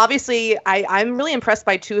 But obviously, I'm really impressed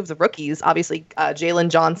by two of the rookies, obviously Jalen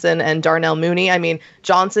Johnson and Darnell Mooney. I mean,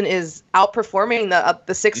 Johnson is outperforming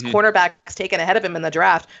the six cornerbacks taken ahead of him in the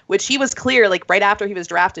draft, which he was clear, like right after he was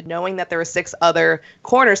drafted, knowing that there were 6 other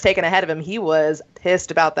corners taken ahead of him, he was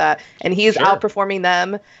pissed about that. And he's outperforming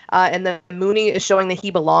them. And then Mooney is showing that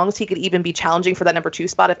he belongs. He could even be challenging for that number 2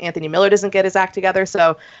 spot if Anthony Miller doesn't get his act together.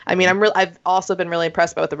 So, I mean, I've also been really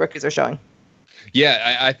impressed by what the rookies are showing.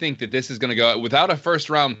 Yeah, I think that this is going to go without a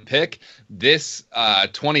first-round pick. This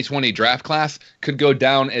 2020 draft class could go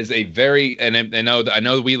down as a very, and I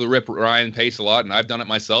know we rip Ryan Pace a lot, and I've done it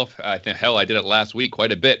myself. I think I did it last week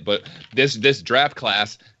quite a bit. But this draft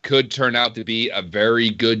class could turn out to be a very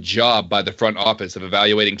good job by the front office of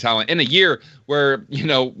evaluating talent in a year where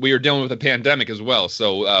we are dealing with a pandemic as well.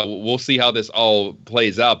 So we'll see how this all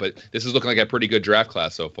plays out. But this is looking like a pretty good draft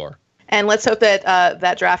class so far. And let's hope that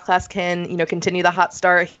that draft class can, continue the hot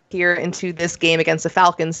start here into this game against the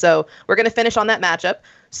Falcons. So we're going to finish on that matchup.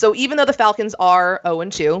 So even though the Falcons are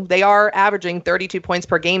 0-2, they are averaging 32 points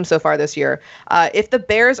per game so far this year. If the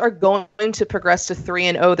Bears are going to progress to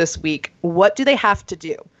 3-0 this week, what do they have to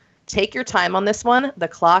do? Take your time on this one. The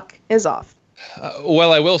clock is off.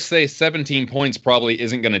 Well, I will say 17 points probably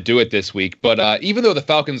isn't going to do it this week. But even though the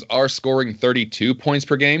Falcons are scoring 32 points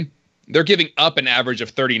per game, they're giving up an average of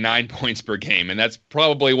 39 points per game, and that's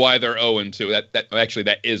probably why they're 0-2.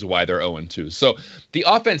 That is why they're 0-2. So the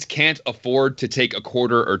offense can't afford to take a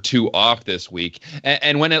quarter or two off this week.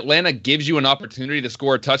 And when Atlanta gives you an opportunity to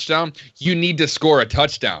score a touchdown, you need to score a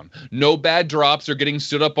touchdown. No bad drops or getting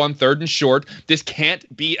stood up on 3rd and short. This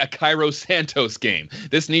can't be a Cairo Santos game.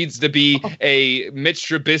 This needs to be a Mitch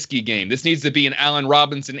Trubisky game. This needs to be an Allen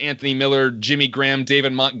Robinson, Anthony Miller, Jimmy Graham,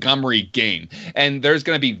 David Montgomery game. And there's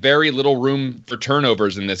going to be very little room for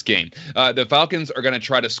turnovers in this game. The Falcons are going to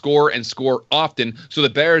try to score and score often, so the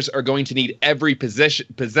Bears are going to need every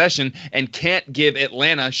possession and can't give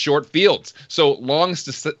Atlanta short fields. So long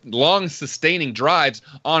sustaining drives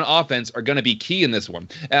on offense are going to be key in this one.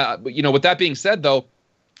 With that being said, though,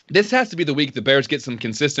 this has to be the week the Bears get some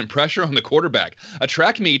consistent pressure on the quarterback. A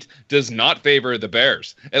track meet does not favor the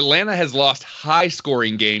Bears. Atlanta has lost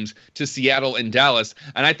high-scoring games to Seattle and Dallas,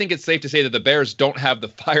 and I think it's safe to say that the Bears don't have the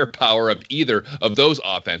firepower of either of those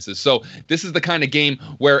offenses. So this is the kind of game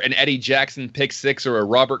where an Eddie Jackson pick six or a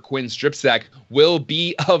Robert Quinn strip sack will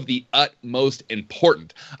be of the utmost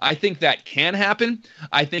important. I think that can happen.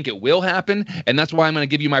 I think it will happen, and that's why I'm going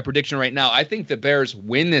to give you my prediction right now. I think the Bears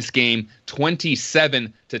win this game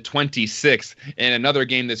 27-26 in another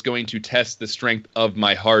game that's going to test the strength of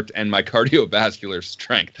my heart and my cardiovascular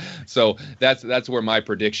strength. So that's where my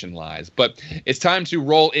prediction lies. But it's time to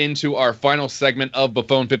roll into our final segment of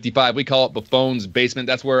Buffone 55. We call it Buffone's Basement.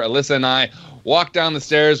 That's where Alyssa and I walk down the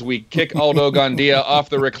stairs. We kick Aldo Gandia off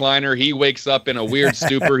the recliner. He wakes up in a weird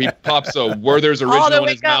stupor. He pops a Werther's Original Aldo, in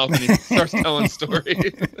his mouth and he starts telling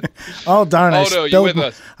stories. Oh, darn. Aldo, you with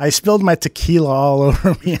us? I spilled my tequila all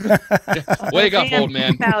over me. Wake up, old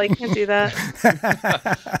man. Pal, you can't do that.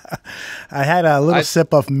 I had a little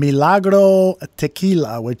sip of Milagro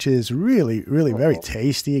tequila, which is really, really very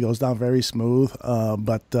tasty. It goes down very smooth.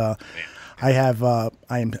 I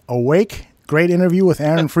am awake. Great interview with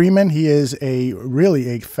Aaron Freeman. He is really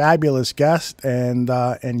a fabulous guest, and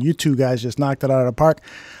you two guys just knocked it out of the park.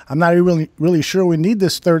 I'm not really sure we need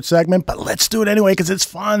this third segment, but let's do it anyway because it's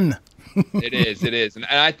fun. It is. And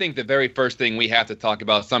I think the very first thing we have to talk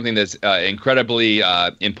about, something that's incredibly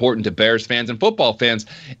important to Bears fans and football fans,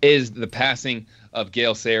 is the passing of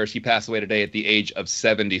Gale Sayers. He passed away today at the age of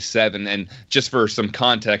 77. And just for some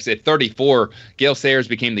context, at 34, Gale Sayers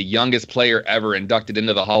became the youngest player ever inducted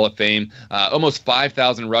into the Hall of Fame. Almost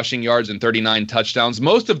 5,000 rushing yards and 39 touchdowns.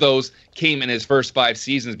 Most of those came in his first 5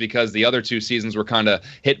 seasons because the other 2 seasons were kind of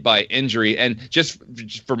hit by injury. And just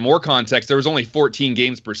for more context, there was only 14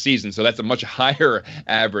 games per season, so that's a much higher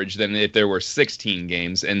average than if there were 16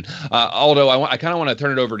 games. And Aldo, I kind of want to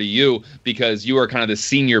turn it over to you because you are kind of the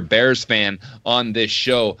senior Bears fan on this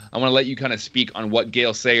show. I want to let you kind of speak on what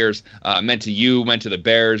Gale Sayers meant to you, meant to the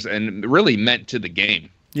Bears, and really meant to the game.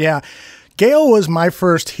 Yeah. Gale was my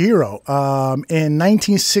first hero. In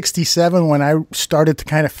 1967, when I started to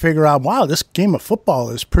kind of figure out, wow, this game of football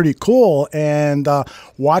is pretty cool, and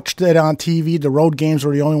watched it on TV. The road games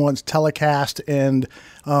were the only ones telecast, and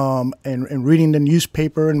reading the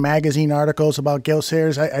newspaper and magazine articles about Gale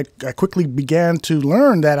Sayers, I quickly began to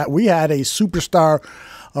learn that we had a superstar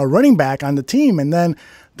running back on the team. And then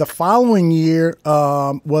the following year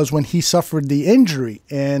was when he suffered the injury,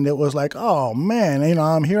 and it was like, oh man,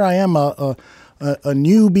 here I am, a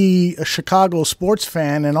newbie Chicago sports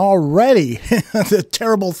fan, and already the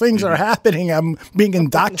terrible things are happening. I'm being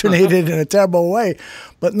indoctrinated in a terrible way.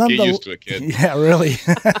 But nonetheless, get used to it, kid. Yeah, really.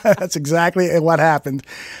 That's exactly what happened.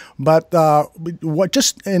 But what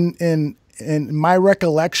just in my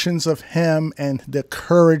recollections of him and the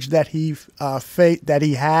courage that he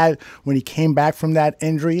had when he came back from that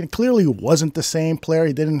injury, and clearly wasn't the same player.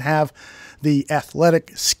 He didn't have the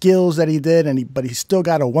athletic skills that he did, but he still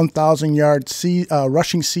got a 1,000-yard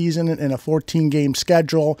rushing season in a 14-game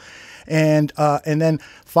schedule. And then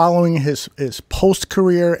following his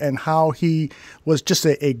post-career and how he was just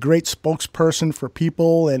a great spokesperson for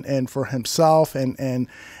people and for himself, and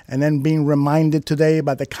then being reminded today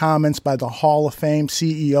by the comments by the Hall of Fame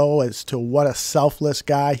CEO as to what a selfless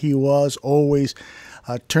guy he was, always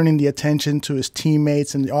turning the attention to his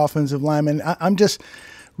teammates and the offensive linemen. I'm just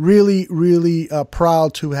really, really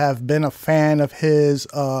proud to have been a fan of his.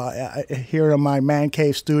 Here in my man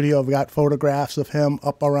cave studio, I've got photographs of him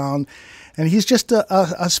up around, and he's just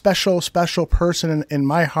a special, special person in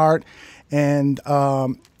my heart. And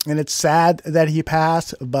it's sad that he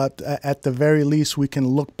passed, but at the very least, we can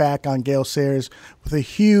look back on Gale Sayers with a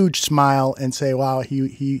huge smile and say, wow,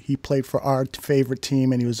 he played for our favorite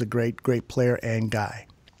team, and he was a great, great player and guy.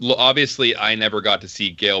 Well, obviously, I never got to see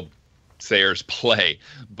Gale Sayers play,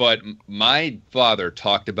 but my father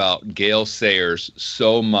talked about Gale Sayers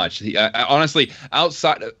so much. I honestly,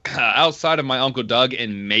 outside of my Uncle Doug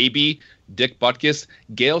and maybe Dick Butkus,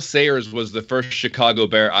 Gale Sayers was the first Chicago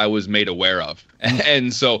Bear I was made aware of.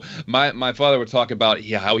 And so my father would talk about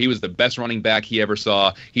how he was the best running back he ever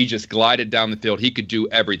saw. He just glided down the field. He could do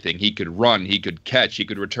everything. He could run. He could catch. He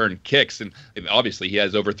could return kicks. And obviously he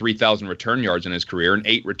has over 3,000 return yards in his career and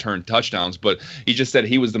 8 return touchdowns. But he just said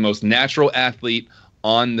he was the most natural athlete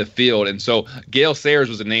on the field. And so Gale Sayers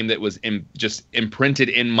was a name that was just imprinted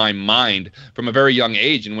in my mind from a very young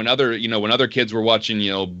age. And when other kids were watching,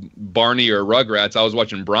 Barney or Rugrats, I was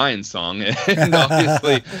watching Brian's Song. And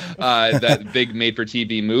obviously that big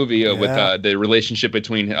made-for-TV movie with the relationship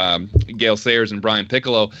between Gale Sayers and Brian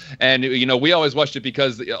Piccolo. And, we always watched it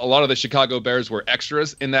because a lot of the Chicago Bears were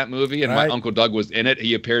extras in that movie. And my Uncle Doug was in it.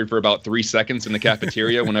 He appeared for about 3 seconds in the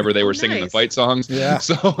cafeteria whenever they were singing the fight songs. Yeah.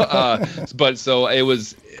 So it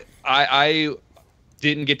was, I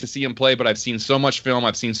didn't get to see him play, but I've seen so much film.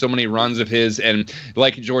 I've seen so many runs of his, and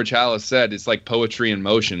like George Halas said, it's like poetry in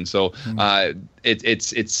motion. So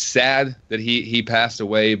it's sad that he passed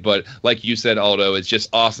away, but like you said, Aldo, it's just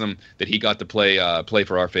awesome that he got to play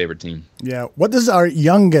for our favorite team. Yeah. What does our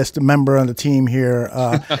youngest member on the team here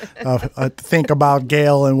think about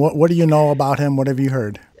Gale, and what do you know about him? What have you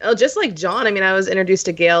heard? Oh, just like John, I was introduced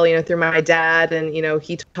to Gale, through my dad, and,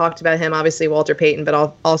 he talked about him, obviously Walter Payton,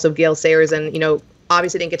 but also Gale Sayers, and,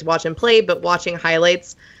 obviously didn't get to watch him play, but watching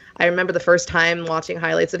highlights, I remember the first time watching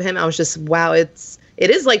highlights of him, I was just, wow, it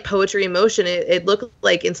is like poetry in motion. It looked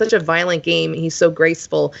like in such a violent game, he's so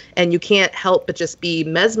graceful, and you can't help but just be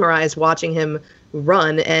mesmerized watching him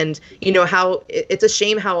run. And, how it's a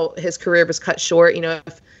shame how his career was cut short,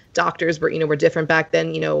 if doctors were different back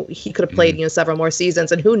then. He could have played, several more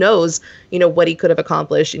seasons, and who knows, what he could have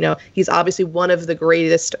accomplished. He's obviously one of the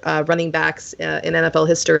greatest running backs in NFL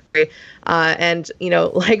history. And,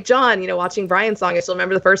 like John, watching Brian's Song, I still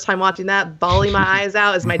remember the first time watching that, bawling my eyes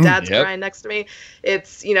out as my dad's crying next to me.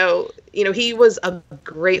 It's, he was a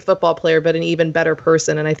great football player, but an even better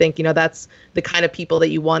person. And I think, that's the kind of people that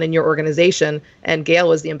you want in your organization. And Gale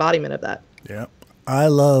was the embodiment of that. Yeah. I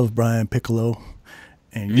love Brian Piccolo.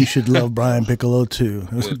 And you should love Brian Piccolo too.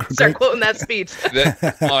 Start quoting that speech.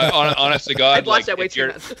 Honest to God, I'd watch that way too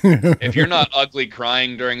much. If you're not ugly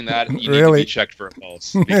crying during that, you need to be checked for a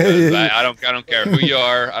pulse. Because I don't care who you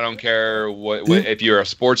are. I don't care what if you're a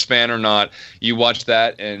sports fan or not. You watch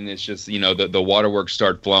that, and it's just the waterworks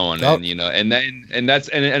start flowing, and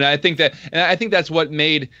I think that's what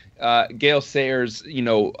made Gale Sayers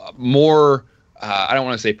more. I don't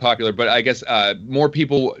want to say popular, but I guess more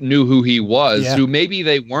people knew who he was, who maybe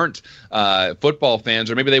they weren't football fans,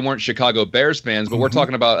 or maybe they weren't Chicago Bears fans, but we're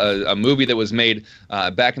talking about a movie that was made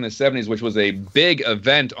back in the 70s, which was a big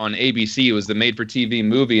event on ABC. It was the made-for-TV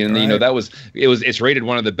movie, and it's rated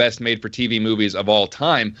one of the best made-for-TV movies of all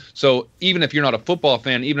time. So even if you're not a football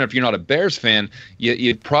fan, even if you're not a Bears fan,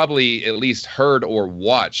 you probably at least heard or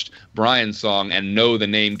watched Brian's Song and know the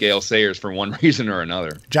name Gale Sayers for one reason or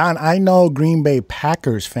another. John, I know Green Bay Bay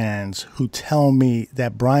Packers fans who tell me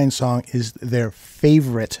that Brian's song is their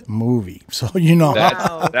favorite movie. So,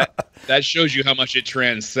 that shows you how much it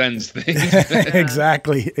transcends things.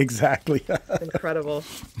 Exactly. Incredible.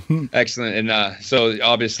 Excellent. And so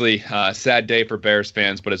obviously sad day for Bears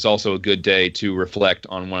fans, but it's also a good day to reflect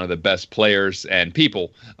on one of the best players and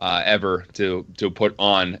people ever to put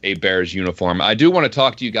on a Bears uniform. I do want to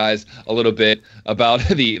talk to you guys a little bit about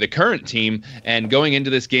the current team and going into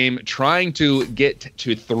this game, trying to get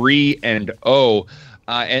to 3-0.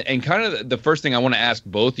 And kind of the first thing I want to ask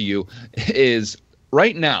both of you is,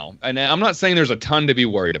 right now, and I'm not saying there's a ton to be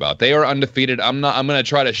worried about. They are undefeated. I'm going to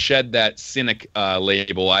try to shed that cynic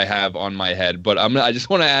label I have on my head, but I just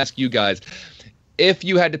want to ask you guys, if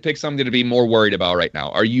you had to pick something to be more worried about right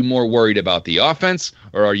now, are you more worried about the offense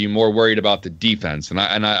or are you more worried about the defense? And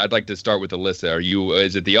I'd like to start with Alyssa.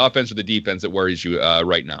 Is it the offense or the defense that worries you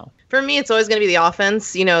right now? For me, it's always going to be the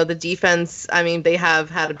offense. The defense, I mean, they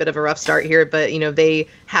have had a bit of a rough start here, but, they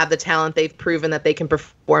have the talent. They've proven that they can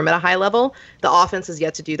perform at a high level. The offense has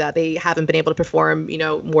yet to do that. They haven't been able to perform,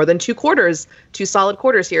 more than two solid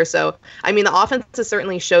quarters here. So, I mean, the offense has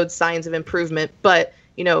certainly showed signs of improvement, but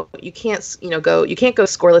you can't go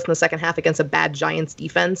scoreless in the second half against a bad Giants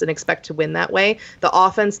defense and expect to win that way. The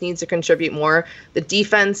offense needs to contribute more. The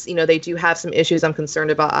defense, they do have some issues. I'm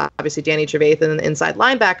concerned about, obviously, Danny Trevathan and the inside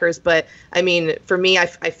linebackers. But I mean, for me, I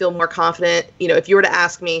feel more confident. If you were to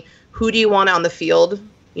ask me, who do you want on the field,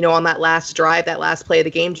 on that last drive, that last play of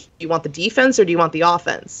the game, do you want the defense or do you want the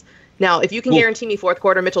offense? Now, if you can guarantee me fourth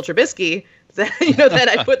quarter Mitchell Trubisky, then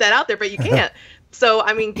I put that out there, but you can't. So,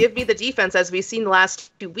 I mean, give me the defense. As we've seen the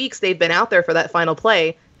last 2 weeks, they've been out there for that final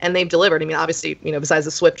play, and they've delivered. I mean, obviously, besides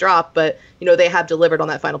the Swift drop, but, they have delivered on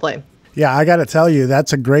that final play. Yeah, I got to tell you,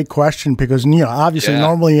 that's a great question because, obviously,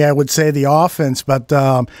 normally I would say the offense, but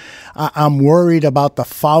I'm worried about the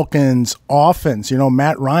Falcons' offense.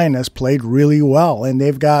 Matt Ryan has played really well, and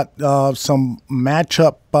they've got some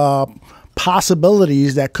matchup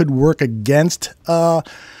possibilities that could work against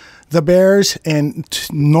the Bears. And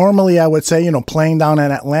normally I would say, playing down in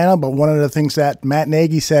Atlanta, but one of the things that Matt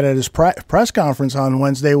Nagy said at his press conference on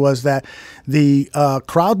Wednesday was that the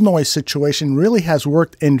crowd noise situation really has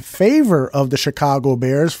worked in favor of the Chicago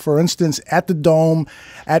Bears. For instance, at the Dome,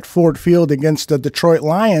 at Ford Field against the Detroit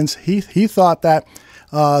Lions, he thought that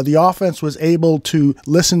the offense was able to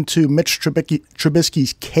listen to Mitch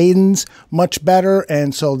Trubisky's cadence much better,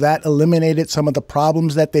 and so that eliminated some of the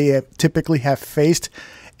problems that they typically have faced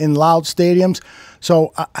in loud stadiums.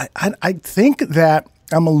 So I think that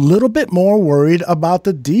I'm a little bit more worried about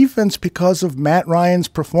the defense because of Matt Ryan's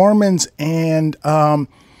performance. And but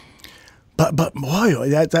boy,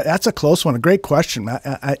 that's a close one. A great question.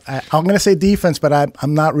 I'm going to say defense, but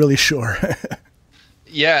I'm not really sure.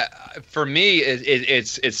 Yeah, for me,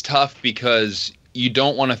 it's tough because you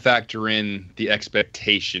don't want to factor in the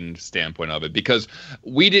expectation standpoint of it, because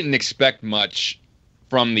we didn't expect much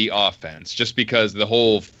from the offense, just because the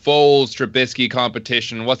whole Foles Trubisky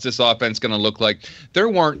competition, what's this offense going to look like? There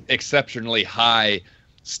weren't exceptionally high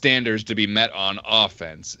standards to be met on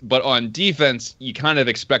offense, but on defense, you kind of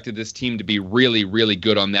expected this team to be really, really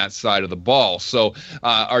good on that side of the ball. So,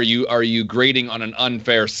 are you grading on an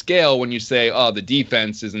unfair scale when you say, oh, the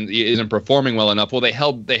defense isn't performing well enough? Well, they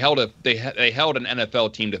held an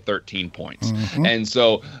NFL team to 13 points, and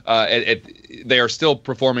so they are still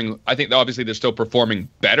performing. I think obviously they're still performing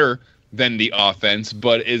better than the offense,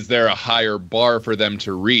 but is there a higher bar for them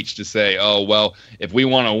to reach to say, oh, well, if we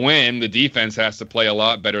want to win, the defense has to play a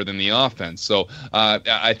lot better than the offense? So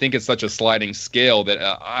I think it's such a sliding scale that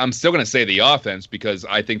I'm still going to say the offense, because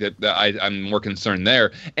I think that I'm more concerned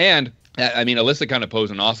there. And I mean, Alyssa kind of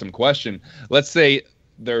posed an awesome question. Let's say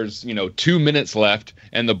there's 2 minutes left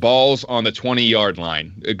and the ball's on the 20-yard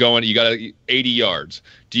line going, you got 80 yards.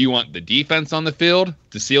 Do you want the defense on the field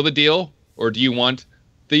to seal the deal, or do you want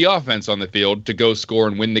the offense on the field to go score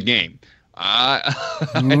and win the game? I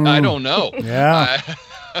don't know. Yeah.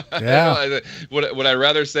 Would I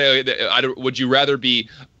rather say, would you rather be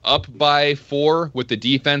up by 4 with the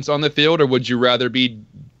defense on the field, or would you rather be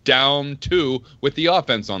down 2 with the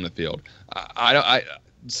offense on the field?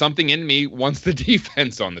 Something in me wants the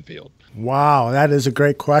defense on the field. Wow, that is a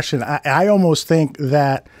great question. I almost think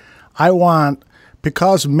that I want,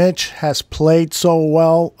 because Mitch has played so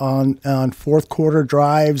well on fourth quarter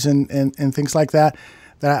drives and things like that,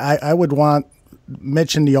 that I would want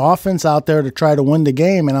Mitch and the offense out there to try to win the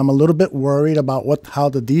game. And I'm a little bit worried about how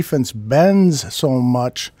the defense bends so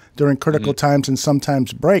much during critical times and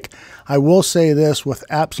sometimes break. I will say this with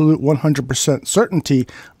absolute 100% certainty: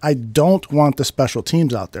 I don't want the special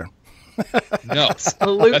teams out there. No,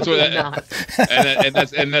 Absolutely not.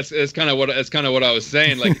 And that's kind of what I was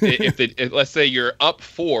saying. Like if let's say you're up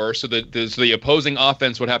 4, so the opposing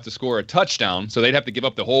offense would have to score a touchdown, so they'd have to give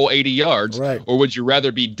up the whole 80 yards. Right. Or would you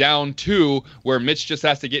rather be down 2, where Mitch just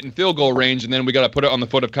has to get in field goal range, and then we got to put it on the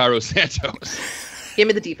foot of Cairo Santos? Give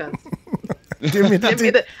me the defense.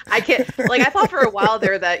 I can't. Like, I thought for a while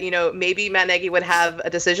there that, maybe Matt Nagy would have a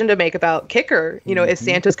decision to make about kicker, if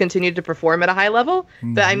Santos continued to perform at a high level.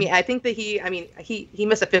 But I think that he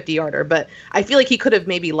missed a 50-yarder, but I feel like he could have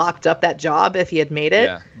maybe locked up that job if he had made it.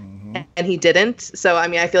 Yeah. And he didn't. So, I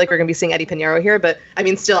feel like we're going to be seeing Eddie Pinheiro here. But,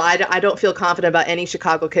 still, I don't feel confident about any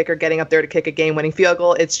Chicago kicker getting up there to kick a game-winning field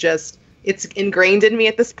goal. It's ingrained in me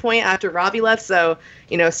at this point after Robbie left. So,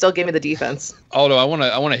 still give me the defense. Aldo, I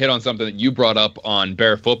want to hit on something that you brought up on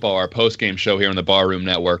Bear Football, our post-game show here on the Barroom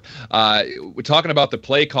Network. We're talking about the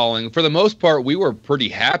play calling. For the most part, we were pretty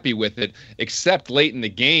happy with it, except late in the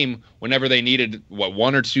game whenever they needed,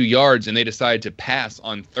 1 or 2 yards, and they decided to pass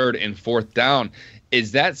on 3rd and 4th down.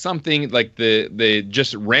 Is that something like the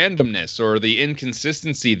just randomness or the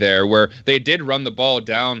inconsistency there, where they did run the ball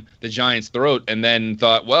down the Giants' throat and then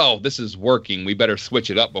thought, well, this is working, we better switch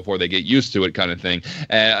it up before they get used to it, kind of thing?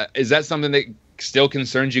 Is that something that still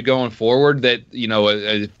concerns you going forward, that,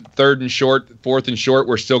 a 3rd and short, 4th and short,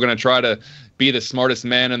 we're still going to try to be the smartest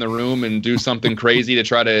man in the room and do something crazy to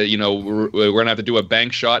try to, we're going to have to do a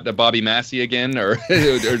bank shot to Bobby Massey again? Or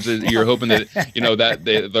you're hoping that, that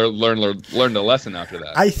they learn the lesson after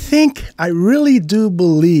that? I really do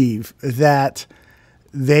believe that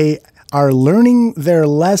they are learning their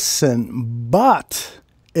lesson, but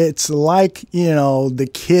it's like, the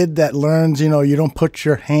kid that learns, you don't put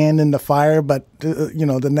your hand in the fire, but,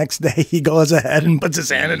 the next day he goes ahead and puts his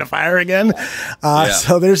hand in the fire again.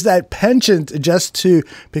 So there's that penchant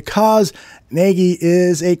because Nagy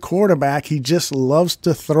is a quarterback, he just loves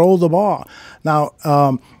to throw the ball. Now,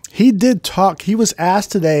 he did talk, he was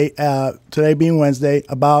asked today being Wednesday,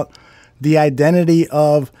 about the identity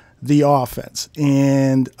of the offense.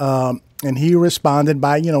 And he responded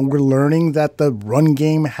by, we're learning that the run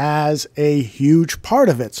game has a huge part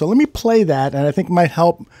of it. So let me play that, and I think it might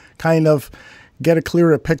help kind of get a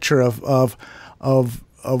clearer picture of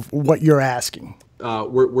what you're asking.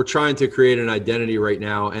 We're trying to create an identity right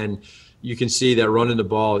now, and you can see that running the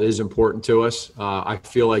ball is important to us. I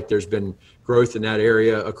feel like there's been growth in that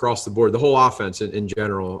area across the board, the whole offense in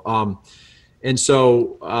general.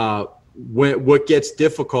 What gets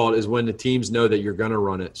difficult is when the teams know that you're going to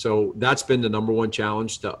run it. So that's been the number one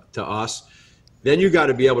challenge to us. Then you got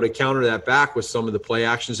to be able to counter that back with some of the play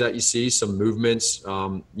actions that you see, some movements,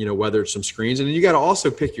 whether it's some screens. And then you got to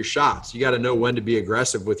also pick your shots. You got to know when to be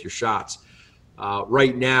aggressive with your shots.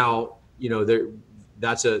 Right now,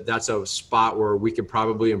 that's a spot where we could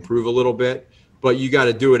probably improve a little bit, but you got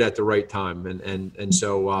to do it at the right time. And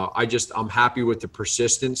so I'm happy with the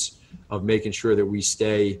persistence of making sure that we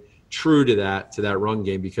stay true to that run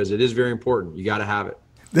game, because it is very important. You got to have it.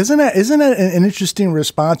 Isn't that an interesting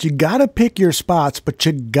response? You got to pick your spots, but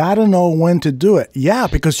you got to know when to do it. Yeah,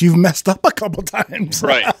 because you've messed up a couple times.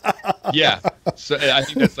 Right. Yeah. So I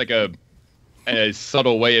think that's like a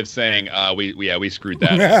subtle way of saying we screwed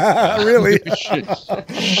that. Really?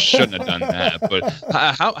 Shouldn't have done that. But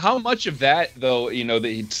how much of that, though,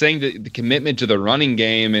 saying the commitment to the running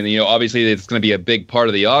game, and obviously it's going to be a big part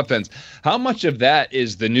of the offense. How much of that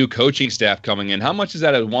is the new coaching staff coming in? How much is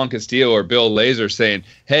that Juan Castillo or Bill Lazor saying,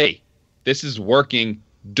 "Hey, this is working.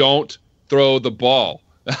 Don't throw the ball"?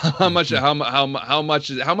 How much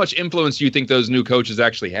influence do you think those new coaches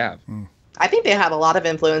actually have? I think they have a lot of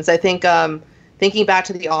influence. I think thinking back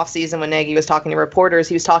to the offseason when Nagy was talking to reporters,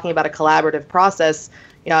 he was talking about a collaborative process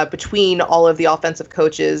between all of the offensive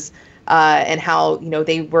coaches and how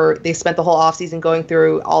they spent the whole offseason going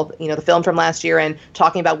through all the film from last year and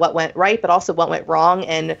talking about what went right, but also what went wrong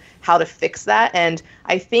and how to fix that. And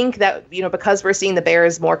I think that because we're seeing the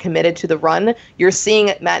Bears more committed to the run, you're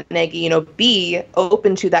seeing Matt Nagy be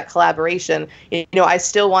open to that collaboration. I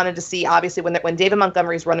still wanted to see, obviously, when David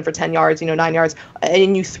Montgomery's running for 10 yards, 9 yards,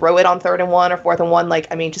 and you throw it on 3rd and 1 or 4th and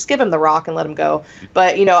 1, just give him the rock and let him go.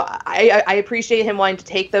 But I appreciate him wanting to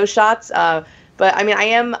take those shots. But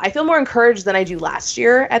I feel more encouraged than I do last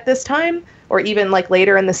year at this time, or even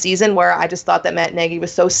later in the season, where I just thought that Matt Nagy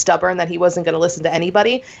was so stubborn that he wasn't going to listen to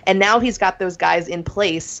anybody. And now he's got those guys in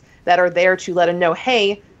place that are there to let him know,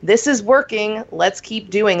 hey, this is working, let's keep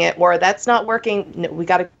doing it, or that's not working, we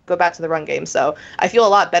got to go back to the run game. So I feel a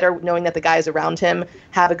lot better knowing that the guys around him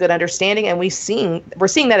have a good understanding, and we're seeing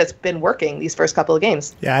that it's been working these first couple of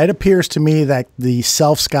games. Yeah, it appears to me that the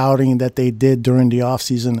self-scouting that they did during the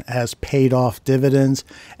offseason has paid off dividends,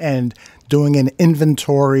 and doing an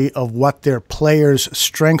inventory of what their players'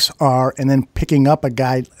 strengths are, and then picking up a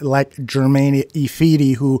guy like Jermaine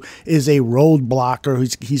Ifedi, who is a road blocker.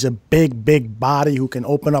 He's a big body who can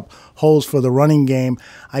open up holes for the running game.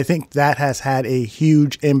 I think that has had a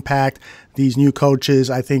huge impact. These new coaches,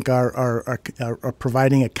 I think, are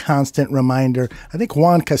providing a constant reminder. I think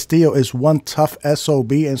Juan Castillo is one tough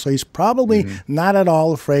SOB, and so he's probably not at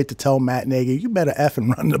all afraid to tell Matt Nagy, you better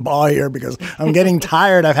effing run the ball here because I'm getting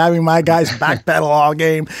tired of having my guys backpedal all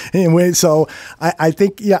game. And so I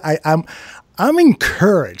think, I'm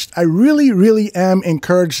encouraged. I really am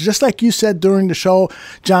encouraged. Just like you said during the show,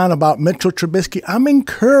 John, about Mitchell Trubisky, I'm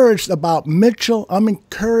encouraged about Mitchell. I'm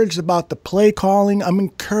encouraged about the play calling. I'm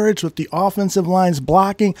encouraged with the offensive line's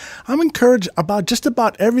blocking. I'm encouraged about just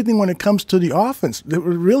about everything when it comes to the offense.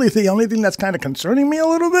 Really, the only thing that's kind of concerning me a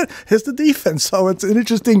little bit is the defense. So it's an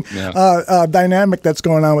interesting dynamic that's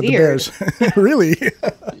going on with the Bears. Really.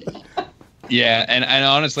 Yeah, and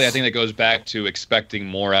honestly, I think that goes back to expecting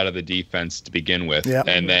more out of the defense to begin with,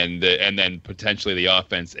 and then potentially the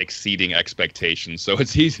offense exceeding expectations. So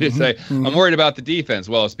it's easy to say I'm worried about the defense.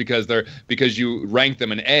 Well, it's because you ranked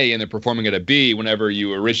them an A and they're performing at a B. Whenever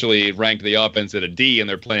you originally ranked the offense at a D and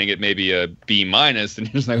they're playing at maybe a B minus, and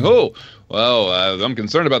you're just like, oh. Well, I'm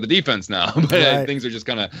concerned about the defense now, but things are just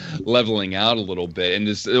kind of leveling out a little bit. And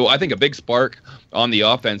this, I think a big spark on the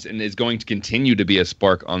offense, and is going to continue to be a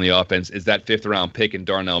spark on the offense, is that 5th-round pick in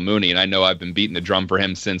Darnell Mooney. And I know I've been beating the drum for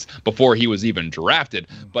him since before he was even drafted,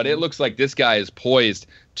 but it looks like this guy is poised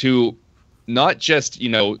to not just,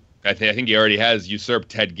 I think he already has usurped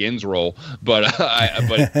Ted Ginn's role, but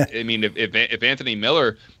I mean, if Anthony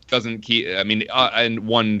Miller doesn't keep, and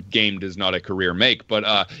one game does not a career make, but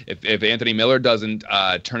if Anthony Miller doesn't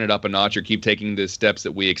turn it up a notch or keep taking the steps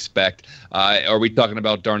that we expect, are we talking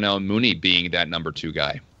about Darnell Mooney being that number 2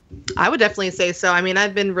 guy? I would definitely say so. I mean,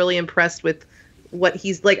 I've been really impressed with what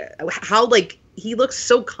he's like, how he looks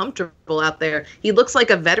so comfortable out there. He looks like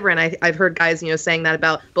a veteran. I've heard guys, saying that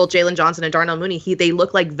about both Jalen Johnson and Darnell Mooney. They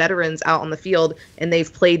look like veterans out on the field, and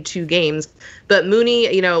they've played 2 games. But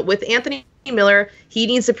Mooney, with Anthony Miller, he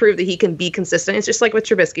needs to prove that he can be consistent. It's just like with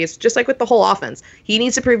Trubisky. It's just like with the whole offense. He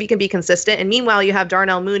needs to prove he can be consistent. And meanwhile, you have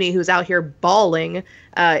Darnell Mooney, who's out here balling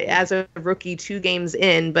as a rookie 2 games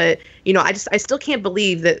in. But, I still can't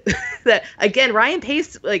believe that, that again, Ryan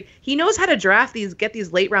Pace, he knows how to get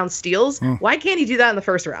these late round steals. Why can't he do that in the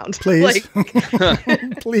first round? Please.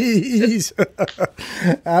 Please.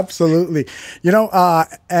 Absolutely.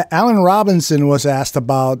 Allen Robinson was asked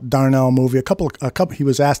about Darnell Mooney. He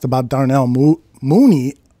was asked about Darnell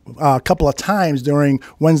Mooney a couple of times during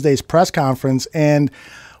Wednesday's press conference, and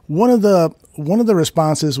one of the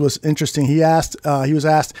responses was interesting. He was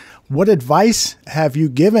asked, "What advice have you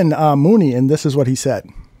given Mooney?" And this is what he said.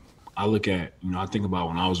 I look at, I think about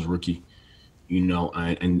when I was a rookie,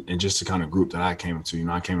 and just the kind of group that I came into.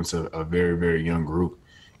 I came into a very, very young group.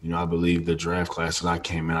 I believe the draft class that I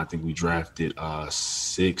came in, I think we drafted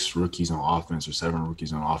 6 rookies on offense or 7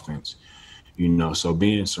 rookies on offense. So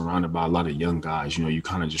being surrounded by a lot of young guys, you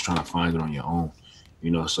kind of just trying to find it on your own.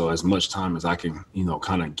 So as much time as I can,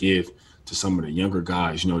 kind of give to some of the younger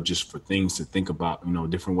guys, just for things to think about,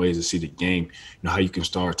 different ways to see the game, how you can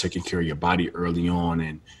start taking care of your body early on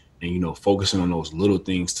and focusing on those little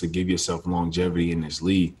things to give yourself longevity in this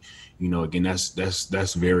league. Again,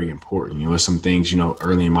 that's very important. There's some things,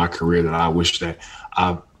 early in my career that I wish that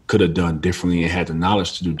I could have done differently and had the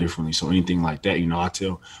knowledge to do differently. So anything like that, I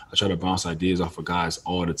try to bounce ideas off of guys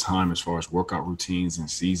all the time as far as workout routines and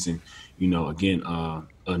season,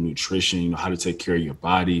 nutrition, how to take care of your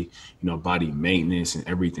body, body maintenance and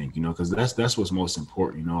everything, because that's what's most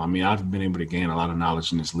important. I've been able to gain a lot of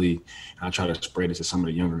knowledge in this league, and I try to spread it to some of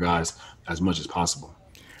the younger guys as much as possible.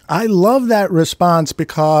 I love that response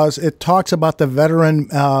because it talks about the veteran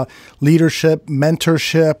leadership,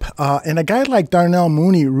 mentorship, and a guy like Darnell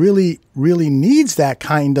Mooney really needs that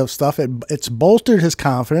kind of stuff. It's bolstered his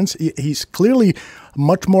confidence. He's clearly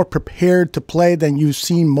much more prepared to play than you've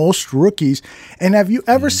seen most rookies. And have you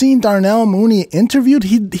ever seen Darnell Mooney interviewed?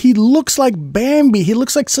 He looks like Bambi. He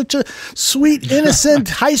looks like such a sweet, innocent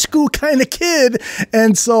high school kind of kid.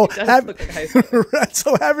 And so,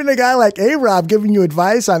 so having a guy like A-Rob giving you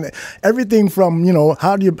advice on everything from,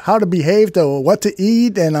 how to behave to what to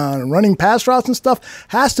eat and running pass routes and stuff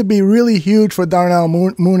has to be really huge for Darnell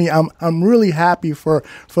Mooney. I'm really happy for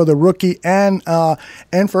the rookie and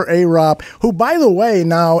for A-Rob, who, by the way, way.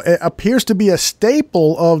 Now, it appears to be a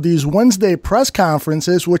staple of these Wednesday press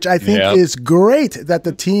conferences, which I think is great that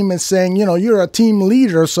the team is saying, you're a team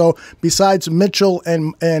leader. So besides Mitchell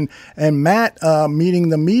and Matt meeting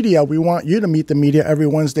the media, we want you to meet the media every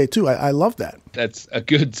Wednesday too. I love that. That's a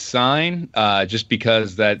good sign, just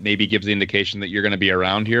because that maybe gives the indication that you're going to be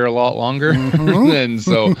around here a lot longer. And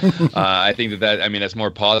so I think that's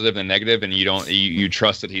more positive than negative, and you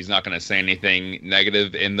trust that he's not going to say anything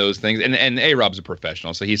negative in those things. And A-Rob's a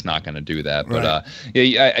professional, so he's not going to do that. But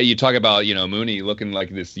you talk about, Mooney looking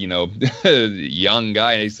like this, young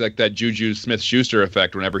guy. He's like that Juju Smith-Schuster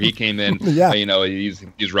effect whenever he came in.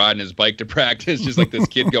 He's riding his bike to practice, just like this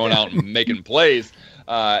kid going out and making plays.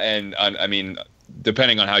 I mean,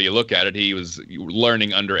 depending on how you look at it, he was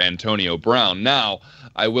learning under Antonio Brown. Now,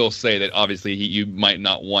 I will say that obviously you might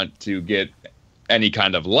not want to get any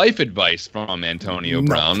kind of life advice from Antonio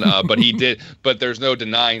Brown, but he did. But there's no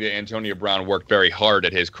denying that Antonio Brown worked very hard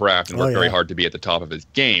at his craft and worked very hard to be at the top of his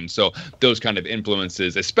game. So those kind of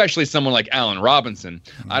influences, especially someone like Allen Robinson,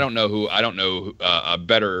 I don't know a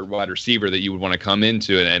better wide receiver that you would want to come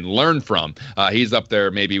into and learn from. He's up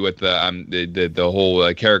there maybe with the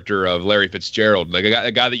whole character of Larry Fitzgerald, like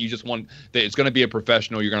a guy that you just want. That it's going to be a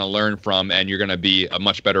professional you're going to learn from, and you're going to be a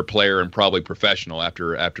much better player and probably professional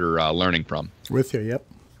after learning from. With you, yep.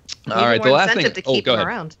 All right, the last thing to keep him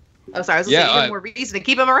around. Oh, sorry, I was going to say more reason to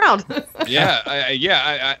keep him around.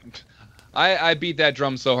 I beat that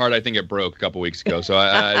drum so hard I think it broke a couple weeks ago. So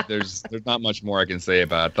there's not much more I can say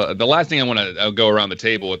about it. The last thing I want to go around the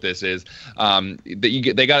table with this is that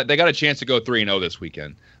they got a chance to go 3-0 this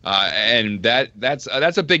weekend, and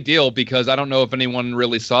that's a big deal because I don't know if anyone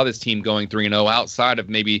really saw this team going 3-0 outside of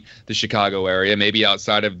maybe the Chicago area, maybe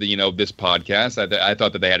outside of the this podcast. I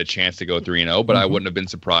thought that they had a chance to go 3-0, but I wouldn't have been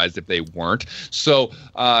surprised if they weren't. So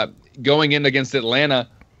going in against Atlanta.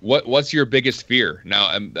 What's your biggest fear now?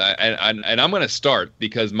 And I'm going to start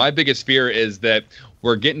because my biggest fear is that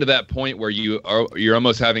we're getting to that point where you're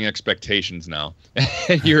almost having expectations now.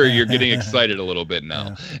 you're getting excited a little bit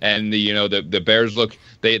now, and the Bears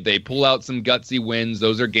they pull out some gutsy wins.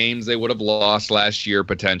 Those are games they would have lost last year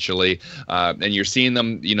potentially, and you're seeing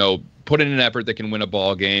them put in an effort that can win a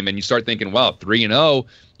ball game, and you start thinking, wow, 3-0.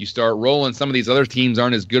 You start rolling. Some of these other teams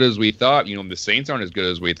aren't as good as we thought. The Saints aren't as good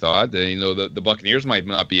as we thought. The Buccaneers might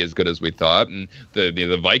not be as good as we thought, and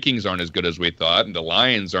the Vikings aren't as good as we thought, and the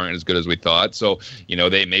Lions aren't as good as we thought. So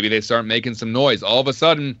they start making some noise. All of a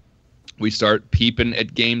sudden, we start peeping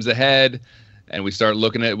at games ahead, and we start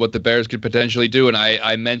looking at what the Bears could potentially do. And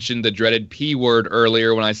I mentioned the dreaded P word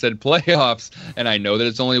earlier when I said playoffs, and I know that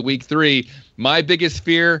it's only week 3. My biggest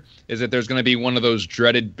fear is that there's going to be one of those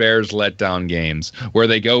dreaded Bears letdown games where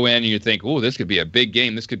they go in and you think, oh, this could be a big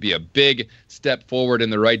game. This could be a big step forward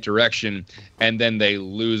in the right direction. And then they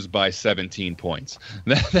lose by 17 points.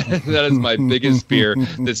 That is my biggest fear,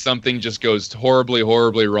 that something just goes horribly,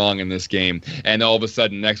 horribly wrong in this game. And all of a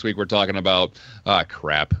sudden next week we're talking about,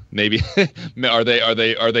 crap. Maybe are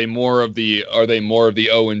they more of the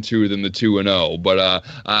 0-2 than the 2-0? But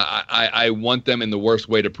I want them in the worst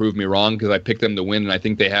way to prove me wrong because I picked them to win, and I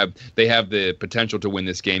think they have the potential to win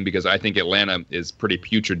this game because I think Atlanta is pretty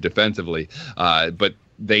putrid defensively. But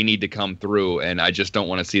they need to come through, and I just don't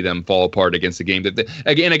want to see them fall apart against a game that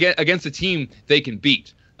against a team they can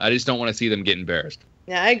beat. I just don't want to see them get embarrassed.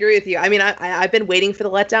 Yeah, I agree with you. I mean, I've been waiting for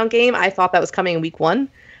the letdown game. I thought that was coming in week 1.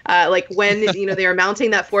 Like when they were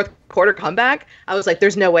mounting that fourth quarter comeback, I was like,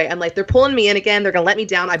 there's no way. I'm like, they're pulling me in again. They're gonna let me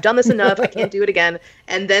down. I've done this enough. I can't do it again.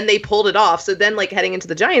 And then they pulled it off. So then heading into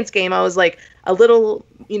the Giants game, I was like a little,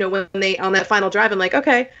 when they on that final drive, I'm like,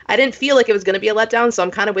 okay, I didn't feel like it was gonna be a letdown. So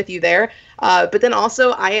I'm kind of with you there. But then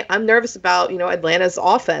also I'm nervous about, Atlanta's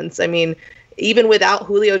offense. I mean, even without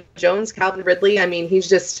Julio Jones, Calvin Ridley, I mean, he's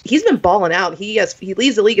been balling out. He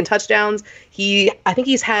leads the league in touchdowns. I think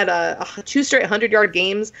he's had 2 straight 100-yard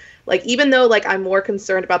games. Like, even though I'm more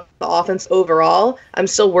concerned about the offense overall, I'm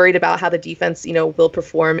still worried about how the defense, will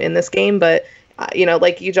perform in this game. But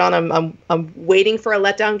like you, John, I'm waiting for a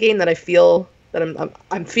letdown game that I feel that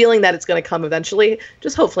I'm feeling that it's going to come eventually.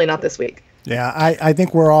 Just hopefully not this week. Yeah, I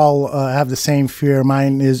think we're all have the same fear.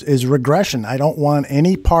 Mine is regression. I don't want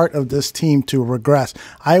any part of this team to regress.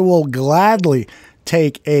 I will gladly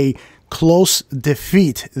take a close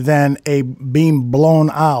defeat than a being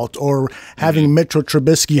blown out or having Mitchell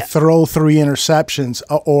Trubisky throw 3 interceptions,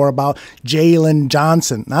 or about Jalen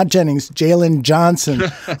Johnson, not Jennings, Jalen Johnson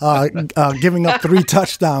giving up 3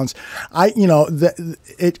 touchdowns.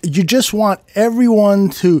 You just want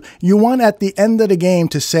everyone you want at the end of the game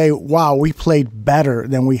to say, wow, we played better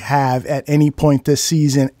than we have at any point this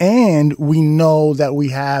season, and we know that we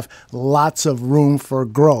have lots of room for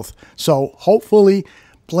growth. So hopefully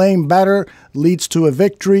playing better leads to a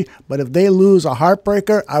victory, but if they lose a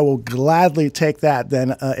heartbreaker, I will gladly take that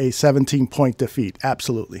than a 17-point defeat.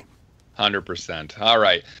 Absolutely. 100%. All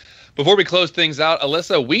right. Before we close things out,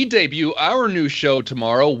 Alyssa, we debut our new show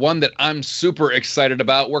tomorrow, one that I'm super excited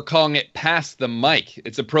about. We're calling it Pass the Mic.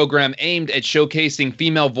 It's a program aimed at showcasing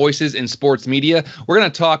female voices in sports media. We're going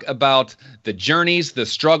to talk about the journeys, the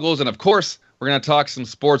struggles, and of course, we're going to talk some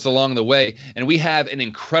sports along the way. And we have an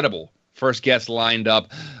incredible first guest lined up.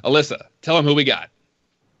 Alyssa, tell them who we got.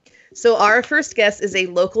 So our first guest is a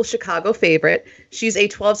local Chicago favorite. She's a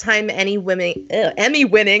 12-time Emmy-winning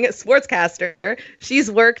sportscaster. She's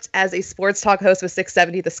worked as a sports talk host with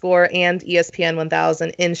 670 The Score and ESPN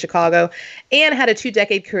 1000 in Chicago, and had a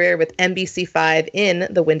 2-decade career with NBC5 in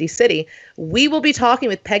the Windy City. We will be talking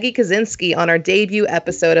with Peggy Kaczynski on our debut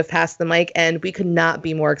episode of Pass the Mic, and we could not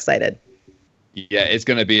be more excited. Yeah, it's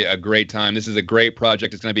going to be a great time. This is a great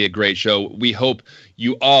project. It's going to be a great show. We hope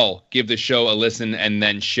you all give the show a listen and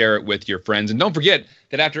then share it with your friends. And don't forget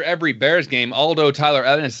that after every Bears game, Aldo, Tyler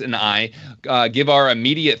Ennis, and I give our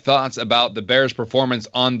immediate thoughts about the Bears' performance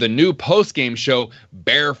on the new post-game show,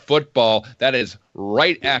 Bear Football. That is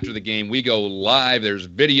right after the game. We go live. There's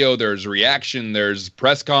video, there's reaction, there's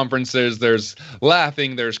press conferences, there's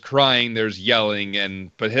laughing, there's crying, there's yelling,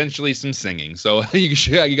 and potentially some singing. So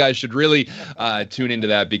you guys should really tune into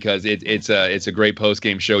that, because it's a great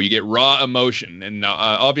post-game show. You get raw emotion. And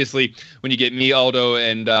obviously, when you get me, Aldo,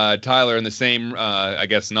 and Tyler in the same, I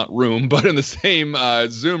guess not room, but in the same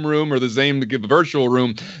Zoom room or the same virtual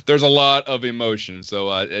room, there's a lot of emotion.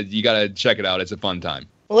 So you got to check it out. It's a fun time.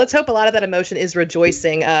 Well, let's hope a lot of that emotion is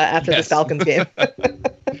rejoicing after the Falcons game.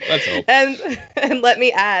 Let's hope. And let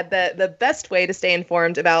me add that the best way to stay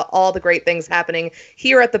informed about all the great things happening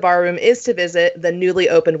here at the Barroom is to visit the newly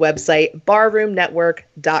opened website,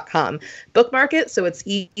 barroomnetwork.com. Bookmark it so it's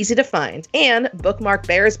easy to find. And bookmark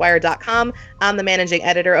bearswire.com. I'm the managing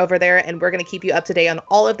editor over there, and we're going to keep you up to date on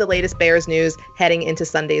all of the latest Bears news heading into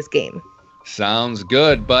Sunday's game. Sounds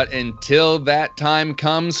good. But until that time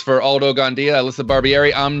comes, for Aldo Gandia, Alyssa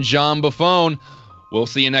Barbieri, I'm John Buffone. We'll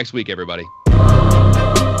see you next week, everybody.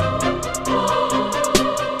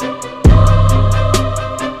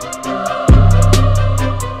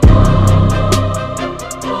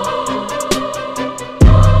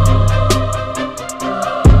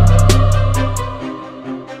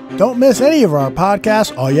 Don't miss any of our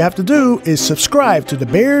podcasts. All you have to do is subscribe to the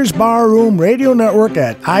Bears Barroom Radio Network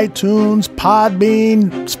at iTunes,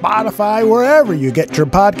 Podbean, Spotify, wherever you get your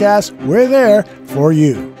podcasts. We're there for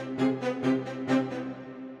you.